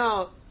 我们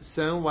要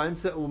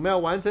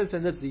完成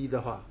神的旨意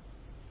的话，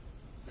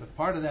 But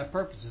part of that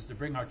purpose is to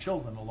bring our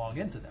children along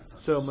into that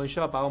purpose. 所以我们需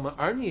要把我们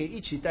儿女一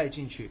起带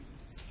进去。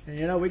 And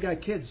you know, we got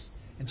kids.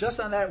 And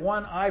just on that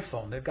one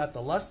iPhone, they've got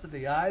the lust of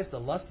the eyes, the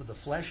lust of the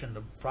flesh, and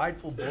the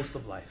prideful boast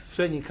of life.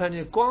 所以你看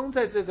见光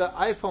在这个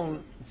iPhone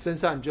身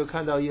上，你就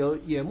看到有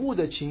眼目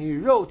的情欲、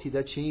肉体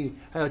的情欲，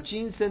还有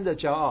今生的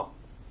骄傲，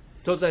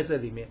都在这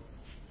里面。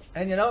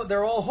 And you know,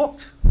 they're all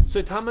hooked. 所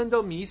以他们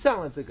都迷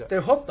上了这个，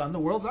 They're hooked on the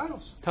world's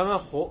idols. 他们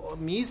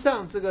迷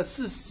上这个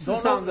世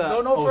Don't 上的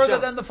no 偶 further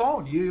像。 than the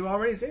phone. You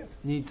already see it.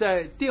 你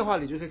在电话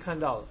里就可以看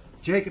到了。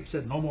 Jacob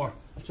said, no more.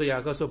 所以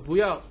雅各说不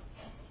要，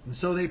 And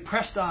so they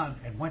pressed on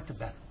and went to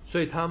Bethel. 所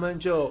以他们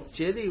就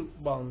竭力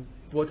往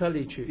伯特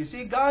利 You 去。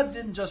 see, God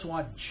didn't just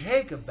want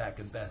Jacob back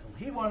in Bethel.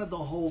 He wanted the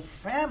whole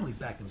family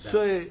back in Bethel.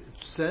 所以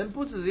神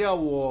不只要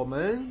我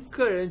们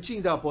个人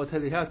进到伯特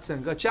利，还要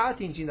整个家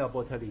庭进到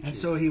伯特利 And 去。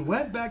 so he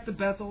went back to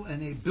Bethel and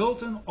he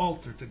built an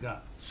altar to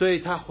God. 所以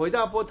他回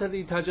到伯特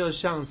利，他就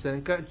向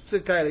神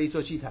盖了一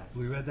座祭坛。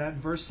 We read that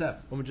in verse 7.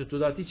 我们就读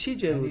到第7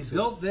节 And 如 he 此。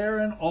 built there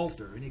an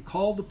altar, and he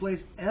called the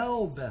place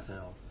El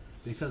Bethel,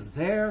 because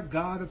there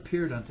God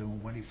appeared unto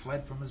him when he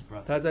fled from his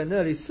brother. 他在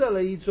那里设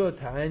了一座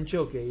坛，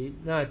就给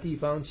那地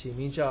方起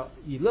名叫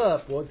以勒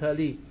伯特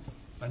利。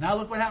 But now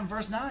look what happened in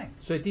verse 9.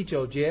 所以第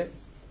9节，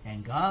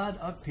 And God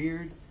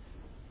appeared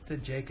to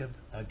Jacob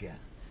again.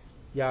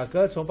 雅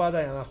各从巴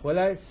旦亚兰回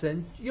来，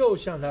神又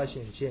向他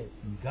显现，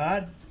 And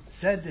God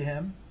said to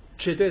him,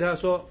 却对他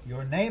说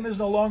Your name is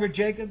no longer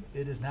Jacob,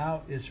 it is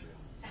now Israel.：“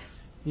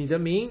 你的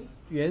名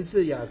原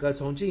是雅各，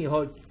从今以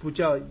后不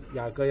叫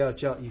雅各，要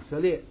叫以色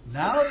列。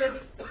 Now that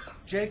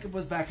Jacob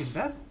was back in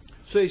Bethel, ”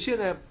所以现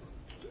在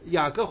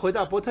雅各回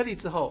到伯特利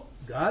之后，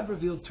 God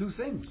revealed two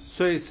things.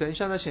 所以神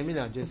向他显明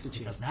2件事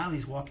情， Because now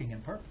he's walking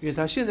in purpose. 因为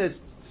他现在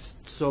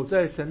守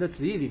在神的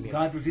旨意里面，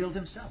 God revealed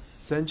himself.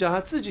 神叫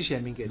他自己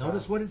显明给他。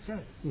 Notice what it says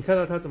你看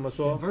到他怎么 in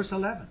说？ verse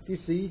 11. 第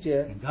11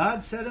节， And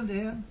God said unto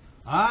him,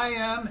 I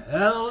am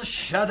El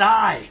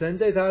Shaddai, 神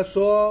对他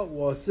说：“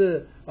我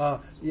是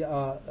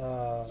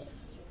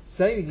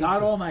神与你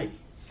God Almighty.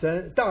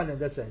 神大能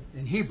的神。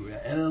 In Hebrew,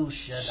 El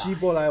希 Shaddai.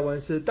 伯来文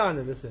是大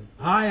能的神，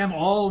 I am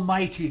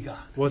Almighty God.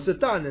 我是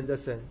大能的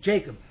神。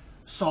 Jacob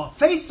saw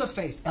face to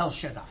face El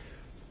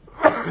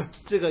Shaddai.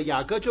 这个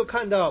雅各就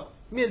看到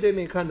面对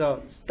面看到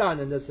大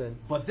能的神，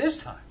 But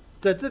this time,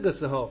 在这个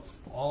时候，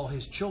 all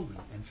his children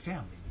and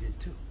family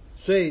did too.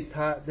 所以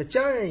他的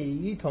家人也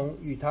一同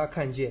与他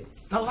看见，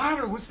 The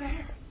ladder was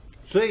there.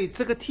 所以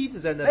这个梯子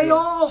在那 They 边，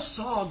 all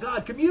saw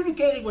God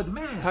communicating with 他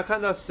man.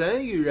 看到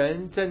神与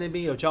人在那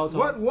边有交通，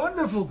 What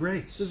wonderful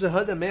grace. 这是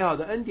何等美好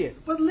的恩典！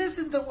 But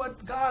listen to what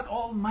God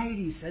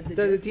Almighty said to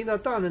但是 Jacob. 听到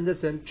大能的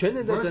神、全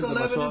能的神怎么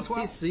Verse 11说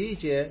and？12第11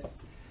节，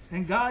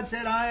 And God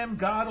said, I am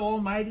God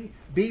Almighty.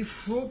 Be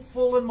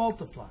fruitful and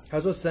multiply. 他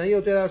说神又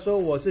对他说：“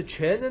我是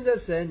全能的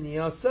神，你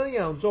要生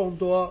养众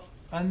多，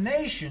 A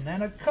nation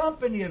and a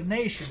company of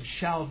nations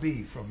shall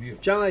be from you.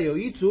 将来有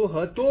一族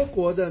和多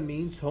国的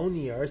民从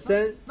你而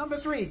生， Number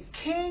 3,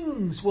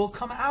 kings will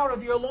come out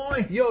of your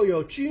loins. 又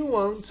有君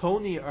王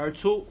从你而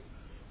出。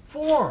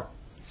 4, 4.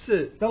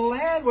 the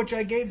land which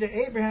I gave to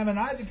Abraham and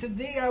Isaac, to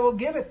thee I will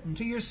give it, and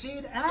to your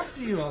seed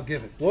after you I'll give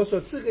it. 我所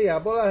赐给亚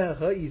伯拉罕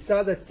和以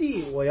撒的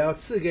地，我要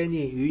赐给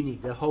你与你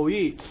的后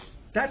裔。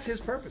That's his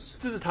purpose.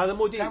 这是他的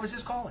目的， That was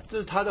his calling. 这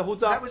是他的呼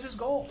召 That，was his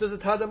goal. 这是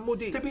他的目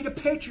的 To，be the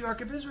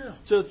patriarch of Israel.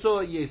 就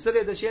做以色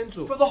列的先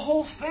祖 For，the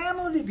whole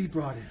family to be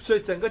brought in. 所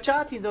以整个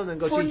家庭都能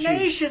够 For 进去，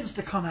 nations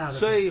to come out of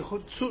所 it. 以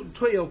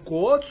会有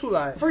国出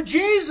来， For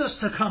Jesus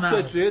to come 所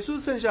out 以 of 主 it. 耶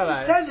稣生下 It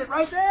来， says it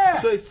right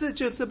there. 所以这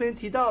就这边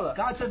提到了，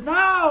 God said,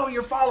 now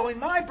you're following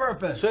my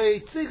purpose. 所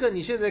以这个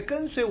你现在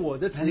跟随我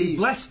的 And 旨 he 意，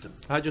 blessed him,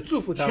 他就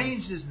祝福他们，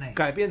 changed his name.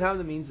 改变他们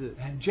的名字，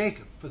 And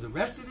Jacob, for the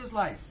rest of his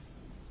life,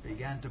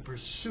 began to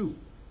pursue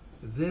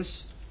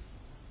this,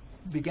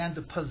 began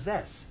to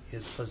possess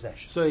his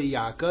possession. 所以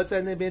雅各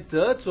在那边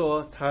得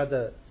着他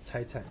的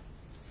财产。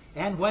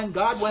 And when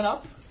God went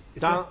up,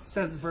 it Down-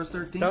 says in verse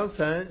 13, 当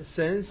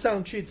神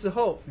上去之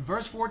后， in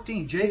verse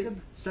 14, Jacob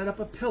set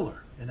up a pillar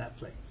in that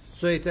place.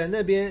 所以在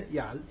那边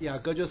雅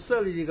各就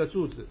设立了一个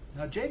柱子，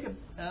 Now Jacob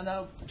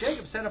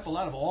set up a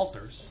lot of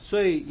altars,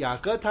 所以雅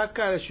各他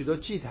盖了许多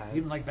祭坛，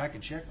 even like back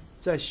in Shechem.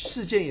 在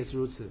世界也是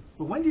如此。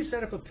 But when you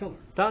set up a pillar,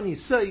 当你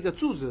设一个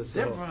柱子的时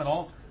different 候， from an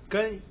altar.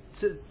 跟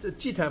这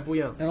祭坛不一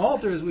样， An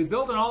altar is we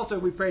build an altar,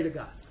 we pray to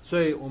God.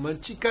 所以我们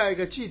盖一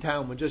个祭坛，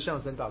我们就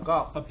向神祷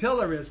告。 A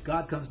pillar is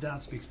God comes down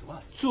and speaks to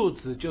us. 柱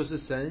子就是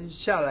神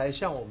下来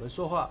向我们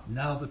说话，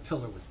 Now the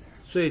pillar was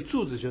there. 所以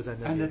柱子就在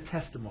那 And the 边，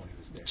 testimony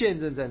was there. 见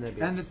证在那 And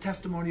边， the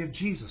testimony of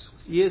Jesus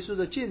was 耶稣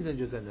的见证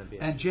就在那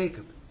边， there. And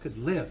Jacob could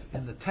live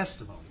in the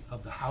testimony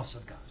of the house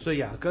of God. 所以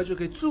雅各就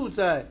可以住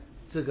在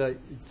这个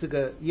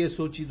耶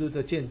稣基督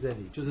的见证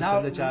里，就是 Now,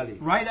 神的家里。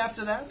 right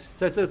after that,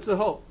 在这之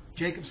后，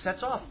 Jacob sets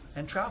off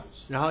and travels.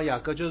 然后雅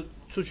各就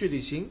出去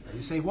旅行。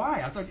 You say,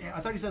 why? I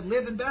thought he said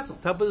live in Bethel.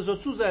 他不是说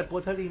住在伯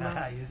特利吗？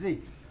 You see,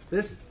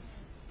 listen.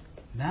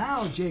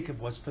 Now Jacob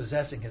was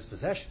possessing his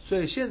possessions. 所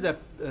以现在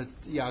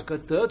雅各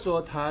得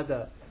着他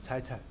的财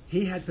产，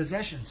 He had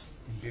possessions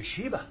in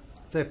Beersheba,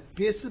 在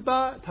别斯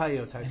巴他也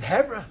有财 in 产，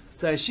 Hebron,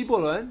 在希伯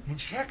伦， in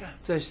Shechem,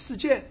 在世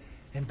界，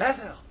 in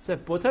Bethel. 在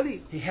伯特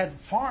利， He had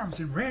farms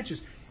and ranches.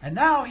 And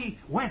now he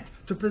went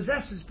to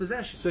possess his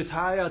possessions. 所以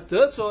他要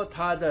得着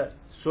他的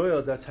所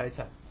有的财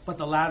产。 But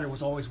the ladder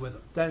was always with him.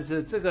 但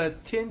是这个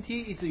天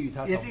梯一直与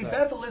他 You 同 see,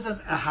 在。 Bethel isn't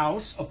a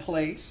house, a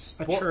place,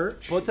 a 伯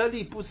church. 特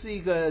利不是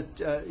一个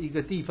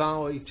地方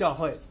或一个教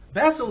会，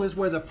 Bethel is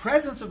where the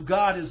presence of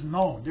God is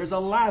known. There's a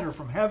ladder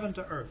from heaven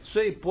to earth.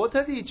 所以伯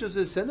特利就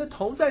是神的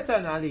同在在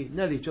哪里，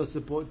那里就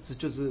是伯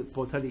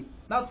特利。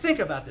 Now think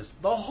about this.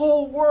 The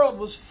whole world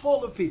was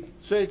full of people.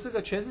 所以这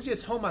个全世界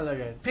充满了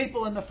人，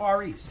 People in the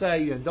Far East, 在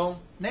远东，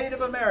 Native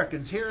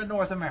Americans here in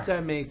North America,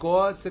 在美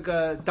国这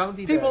个当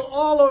地的 people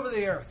all over the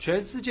earth.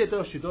 全世界都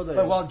有许多的 But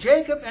人。 while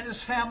Jacob and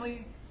his family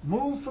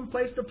moved from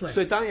place to place,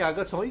 所以当雅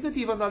各从一个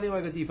地方到另外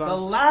一个地 the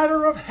方，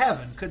 ladder of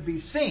heaven could be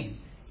seen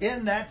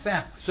in that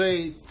family. 所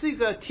以这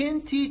个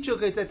天梯就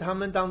可以在他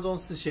们当中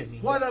是显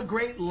明 What 的。 a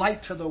great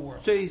light to the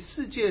world. 所以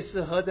世界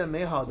是何等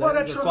美好 What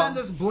的 a 一个光，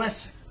 tremendous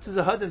blessing. 这是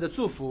何等的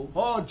祝福。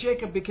 Oh,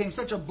 Jacob became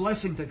such a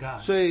blessing to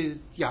God. 所以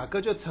雅各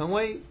就成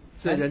为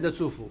这人的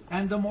祝福。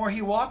 And the more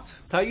he walked,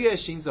 他越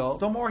行走，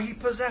 the more he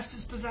possessed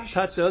his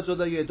他 possessions. 得着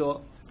的越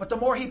多， But the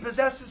more he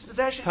possessed his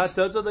他 possessions,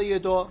 得着的越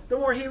多， the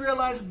more he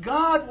realized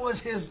God was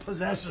his 他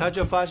possession.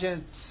 就发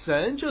现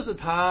神就是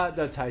他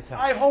的财产。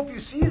 I hope you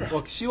see that.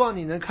 我希望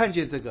你能看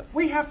见这个。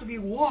 We have to be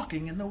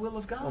walking in the will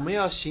of 我 God. 们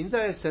要行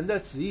在神的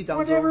旨意当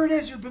Whatever 中，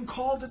 it is you've been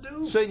called to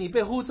do. 所以你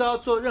被呼召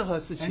做任何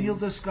事 And you'll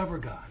情， discover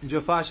God, 你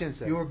就发现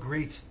神， your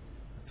great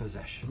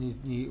possession.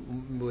 你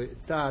伟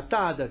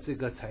大的这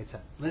个财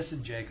产。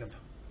 Listen, Jacob,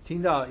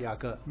 听到雅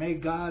各， may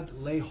God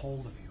lay hold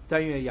of you.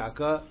 但愿雅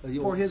各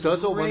For his 得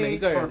着我们每一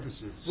个 great 人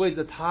purposes. 为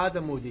着他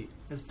的目的，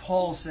 As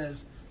Paul says,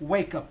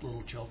 wake up,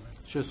 little children.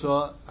 就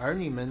说儿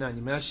女们呢，你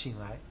们要醒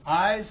来。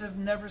 Eyes have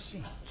never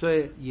seen, 所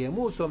以眼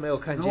目所没有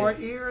看 nor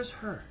见， ears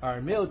heard,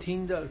 耳没有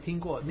听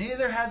过，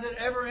 neither has it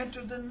ever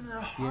entered into the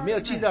也 heart 没有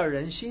of 进 man, 到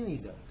人心里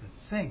的，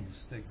 the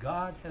things that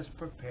God has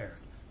prepared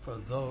for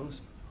those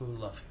who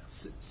love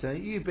Him. 神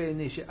预备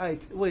那些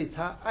为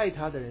他爱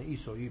他的人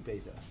所预备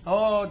的。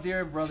 Oh,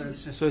 dear brother and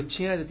所 sister, 以，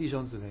亲爱的弟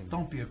兄姊妹们，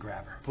 don't be a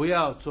grabber. 不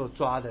要做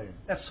抓的人，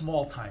 That's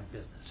small time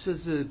business. 这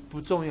是不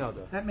重要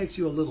的。 That makes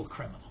you a little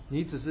criminal.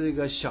 你只是一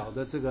个小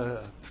的这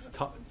个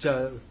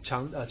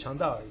强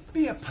盗而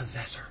已。 Be a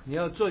possessor. 你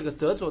要做一个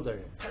得着的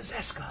人，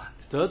 Possess God.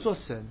 得着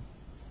神，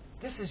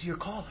 This is your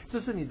calling. 这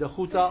是你的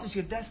呼召 This，is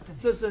your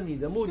destiny. 这是你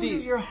的目 This is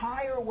的， your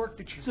higher work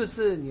that you 这 do.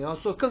 是你要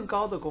做更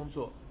高的工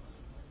作。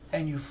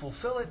 And you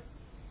fulfill it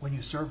when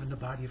you serve in the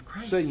body of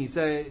Christ. 所以你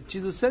在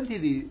基督身体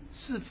里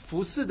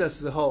服侍的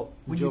时候，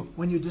你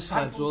When you 就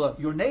满足了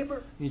disciple，your neighbor,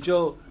 你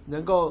就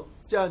能够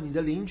叫你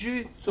的邻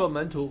居做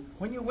门徒。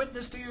 when you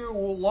witness to your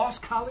lost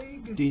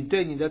colleague, 你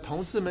对你的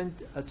同事们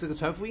这个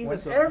传福音的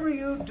时候， whatever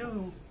you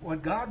do, what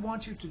God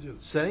wants you to do,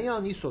 神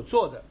要你所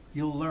做的，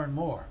 you'll learn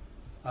more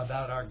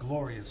about our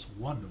glorious,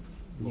 wonderful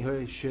你 Lord.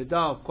 会学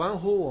到关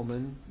乎我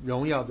们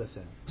荣耀的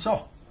神。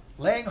 So,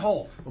 laying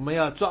hold. 我们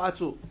要抓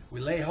住， We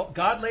lay hold,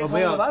 God lays 我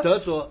们 hold 要 of 得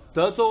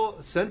us, 着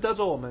神得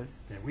着我们，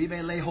 that we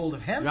may lay hold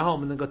of Him. 然后我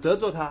们能够得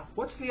着他。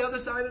 What's the other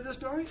side of the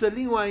story? 这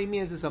另外一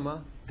面是什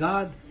么？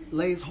 God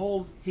lays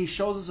hold, He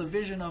shows us a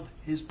vision of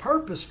His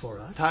purpose for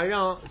us,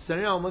 神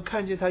让我们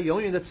看见他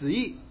永远的旨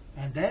意，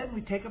 And then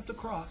we take up the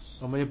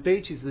cross 我们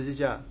背起十字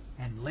架，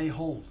 and lay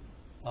hold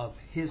of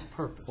His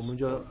我 purpose 们 for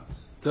就 us.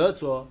 得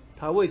着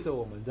他为着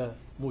我们的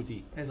目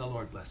的。 May the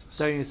Lord bless us.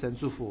 但愿神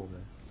祝福我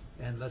们。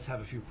 And let's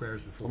have a few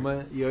prayers 我 before we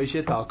们有一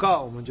些祷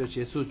告，我们就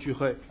结束聚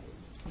会。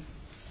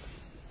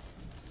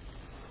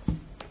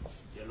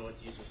 Dear Lord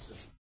Jesus,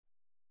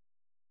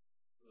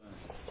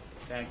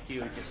 thank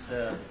you just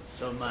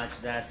so much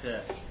that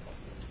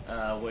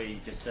we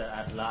just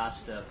at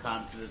last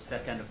come to the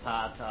second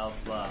part of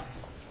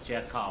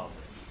Jacob.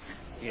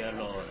 Dear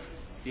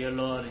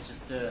Lord,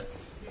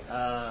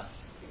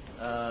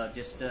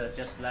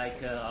 just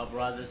like our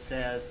brother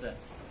says,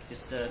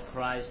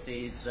 Christ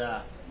is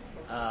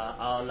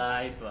our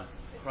life.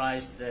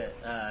 Christ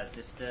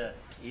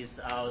is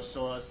our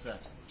source.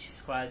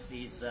 Christ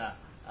is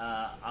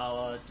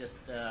our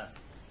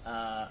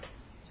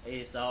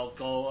is our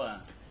goal,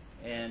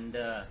 and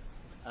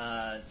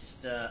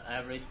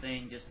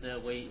everything.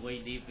 We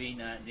live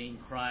in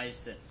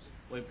Christ.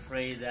 We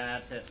pray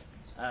that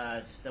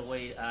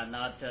we are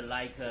not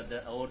like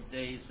the old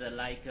days,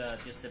 like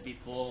just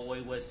before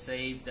we were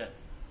saved.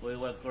 We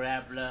will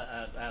grab in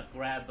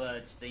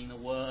the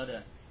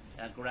word,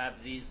 grab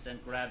this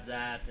and grab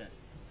that,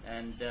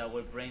 and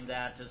we bring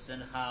that to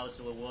St. House.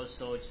 We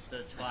also just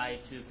try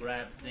to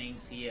grab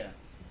things here.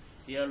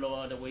 Dear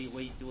Lord, we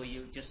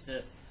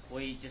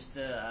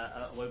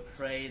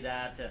pray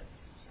that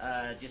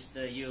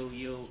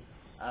you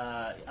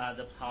are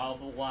the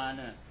powerful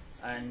one,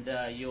 and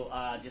you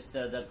are just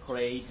the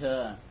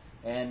creator,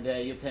 and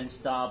you can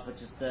stop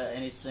just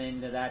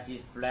anything that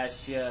is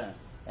flesh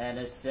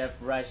and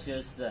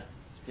self-righteous,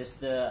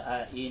 just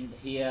in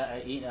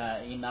here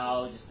in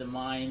our just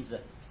minds,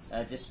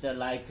 just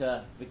like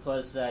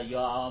because you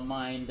are our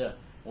mind.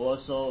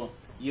 Also,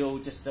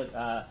 you just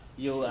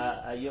you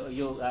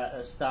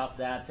stop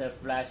that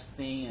flesh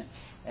thing,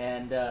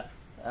 and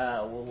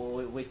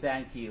we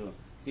thank you,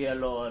 dear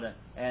Lord,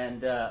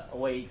 and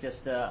we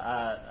just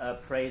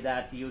pray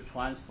that you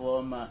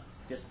transform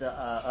just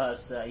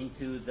us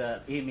into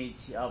the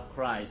image of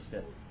Christ,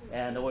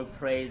 and we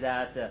pray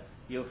that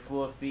you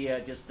fulfill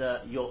just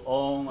your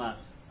own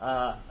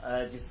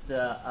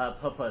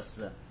purpose,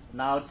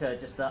 not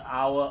just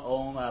our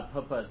own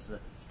purpose.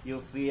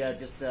 You feel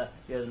just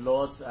your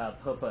Lord's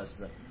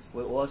purpose.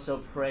 We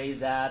also pray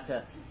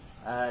that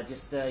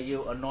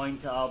you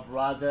anoint our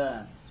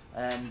brother,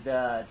 and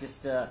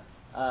just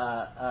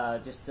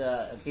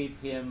give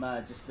him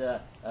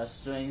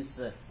strength,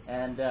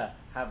 and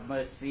have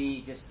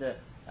mercy just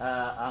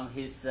on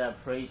his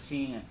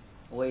preaching.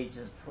 We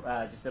just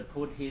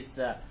put his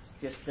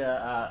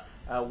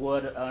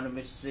word on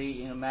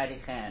ministry in mighty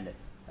hand,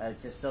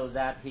 just so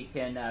that he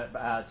can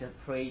just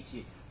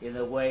preach in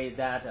a way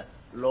that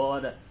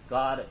Lord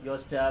God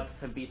yourself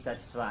can be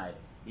satisfied.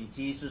 In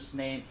Jesus'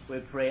 name we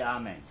pray,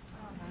 amen.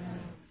 Amen.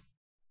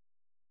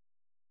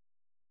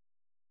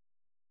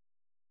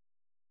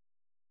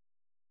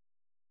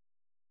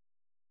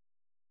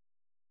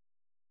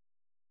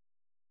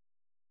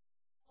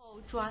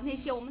 主啊，那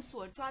些我们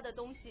所抓的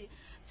东西，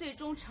最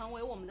终成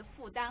为我们的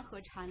负担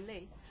和缠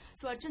累。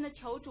主啊，真的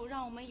求主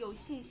让我们有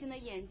信心的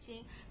眼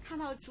睛，看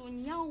到主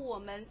你要我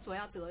们所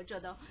要得着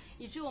的，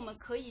以致我们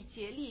可以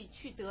竭力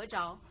去得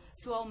着。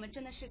主啊，我们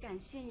真的是感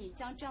谢你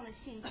将这样的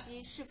信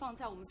息释放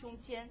在我们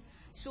中间，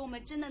使我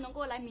们真的能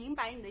够来明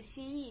白你的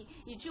心意，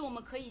以致我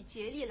们可以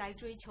竭力来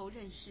追求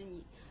认识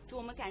你。主，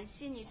我们感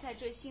谢你在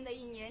这新的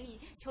一年里，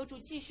求主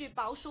继续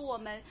保守我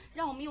们，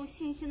让我们用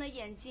信心的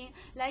眼睛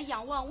来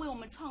仰望为我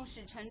们创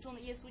始成终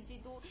的耶稣基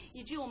督，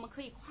以至于我们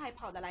可以快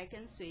跑的来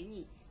跟随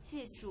你。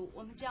谢主，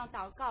我们这样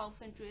祷告，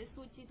奉主耶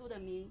稣基督的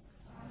名。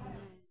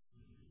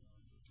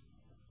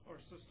Our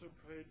sister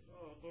prayed,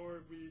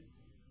 Lord,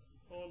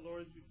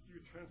 Lord, you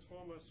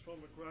transform us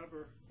from a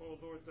grabber,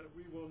 Lord, that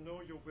we will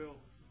know your will.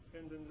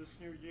 And in this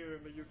new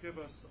year, may you give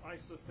us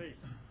eyes of faith,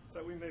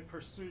 that we may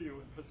pursue you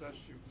and possess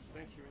you.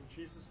 Thank you in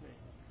Jesus' name.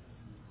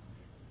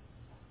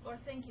 Lord,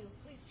 thank you.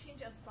 Please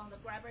change us from the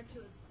grabber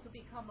to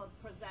become a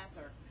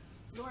possessor.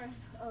 Lord,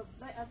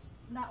 let us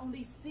not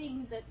only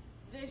sing the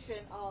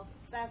vision of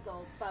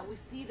Bethel, but we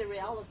see the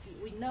reality.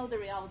 We know the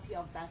reality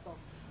of Bethel.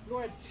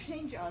 Lord,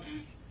 change us,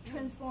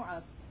 transform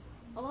us.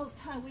 A lot of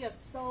time we are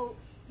so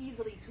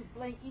easily to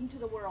blend into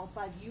the world,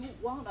 but you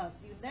want us.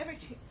 You never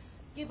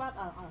give up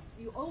on us.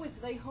 You always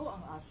lay hold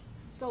on us.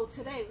 So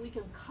today we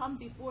can come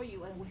before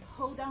you and we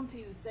hold on to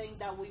you, saying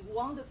that we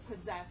want to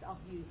possess of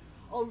you.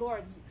 Oh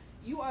Lord,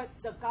 you are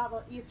the God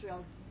of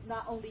Israel,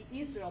 not only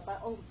Israel,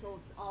 but also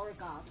our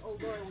God. Oh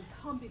Lord, we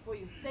come before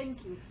you.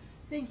 Thank you.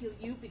 Thank you.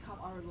 You become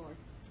our Lord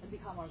and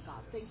become our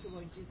God. Thank you,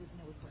 Lord. In Jesus'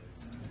 name we pray.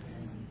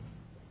 Amen.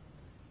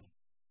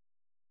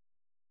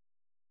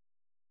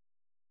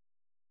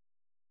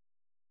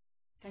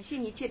 感谢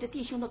你借着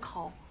弟兄的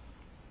口，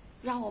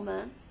让我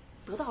们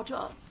得到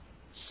这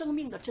生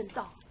命的真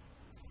道，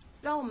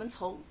让我们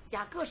从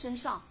雅各身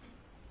上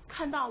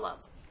看到了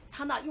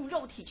他那用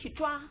肉体去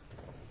抓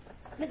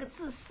那个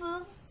自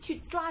私，去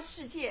抓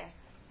世界，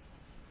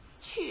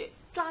去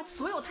抓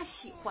所有他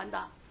喜欢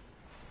的。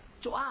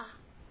主啊，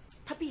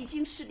他毕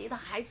竟是你的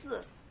孩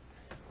子，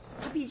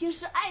他毕竟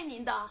是爱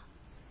您的。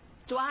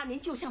主啊，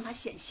您就向他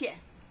显现。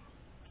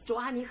主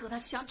啊，你和他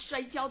相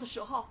摔跤的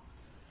时候，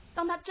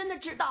当他真的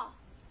知道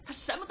他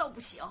什么都不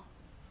行，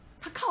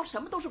他靠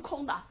什么都是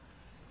空的。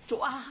主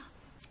啊，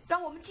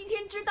让我们今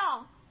天知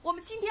道，我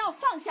们今天要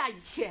放下一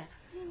切，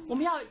我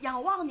们要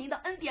仰望您的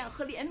恩典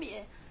和怜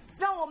悯，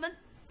让我们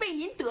被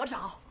您得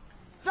着，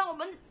让我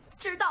们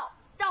知道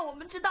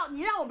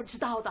您让我们知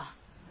道的，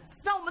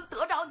让我们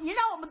得着您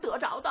让我们得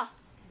着的，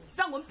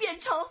让我们变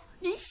成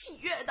您喜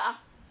悦的。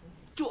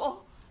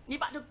主，你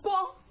把这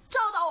光照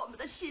到我们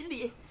的心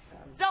里，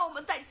让我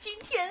们在今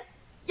天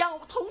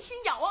同心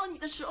仰望你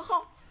的时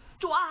候，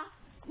主啊，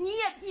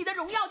你的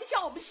荣耀就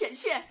向我们显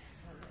现。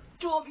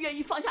主，我们愿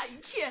意放下一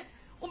切，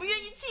我们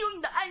愿意进入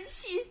你的安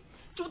息。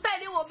主，带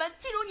领我们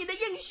进入你的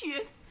应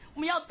许，我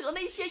们要得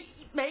那些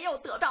没有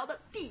得到的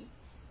地。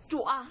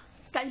主啊，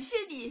感谢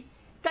你，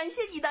感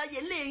谢你的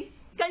引领，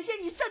感谢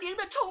你圣灵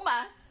的充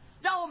满，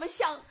让我们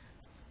像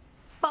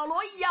保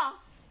罗一样，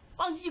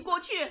忘记过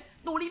去，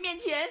努力面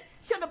前，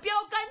向着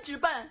标杆直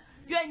奔。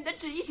愿你的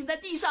旨意行在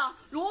地上，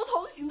如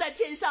同行在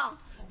天上。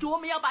主，我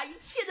们要把一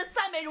切的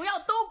赞美荣耀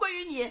都归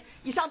于你。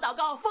以上祷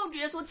告，奉主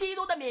耶稣基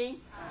督的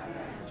名。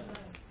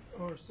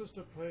Our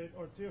sister prayed,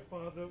 Our dear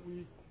Father,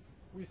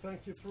 we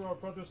thank you through our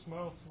brother's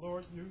mouth,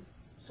 Lord, you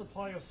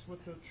supply us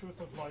with the truth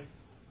of life.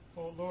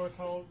 Oh Lord,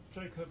 how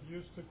Jacob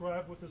used to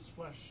grab with his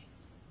flesh,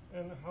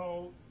 and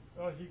how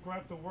he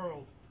grabbed the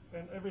world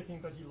and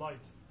everything that he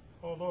liked.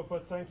 Oh Lord,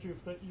 but thank you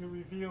that you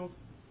revealed,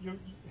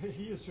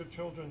 he is your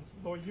children.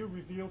 Lord, you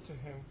revealed to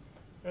him,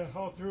 and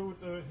how through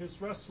his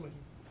wrestling,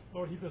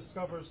 Lord, he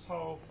discovers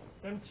how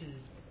empty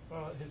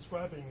his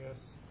grabbing is.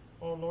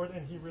 Oh Lord,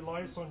 and he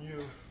relies on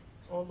you.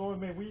 Oh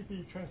Lord, may we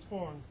be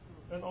transformed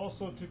and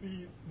also to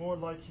be more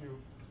like you.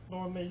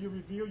 Lord, may you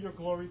reveal your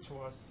glory to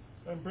us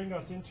and bring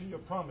us into your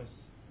promise,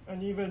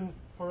 and even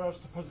for us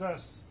to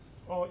possess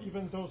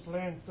even those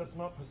lands that's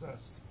not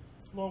possessed.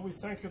 Lord, we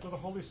thank you that the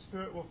Holy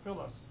Spirit will fill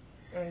us,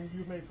 and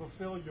you may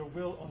fulfill your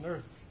will on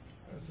earth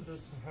as it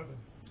is in heaven.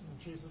 In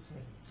Jesus'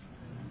 name.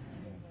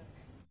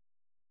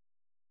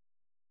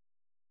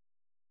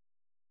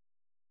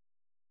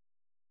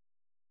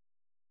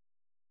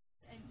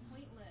 And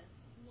pointless.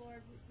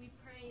 Lord, we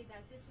pray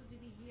that this will be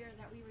the year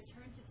that we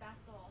return to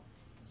Bethel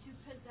to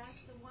possess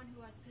the one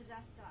who has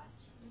possessed us.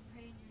 We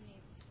pray in your name.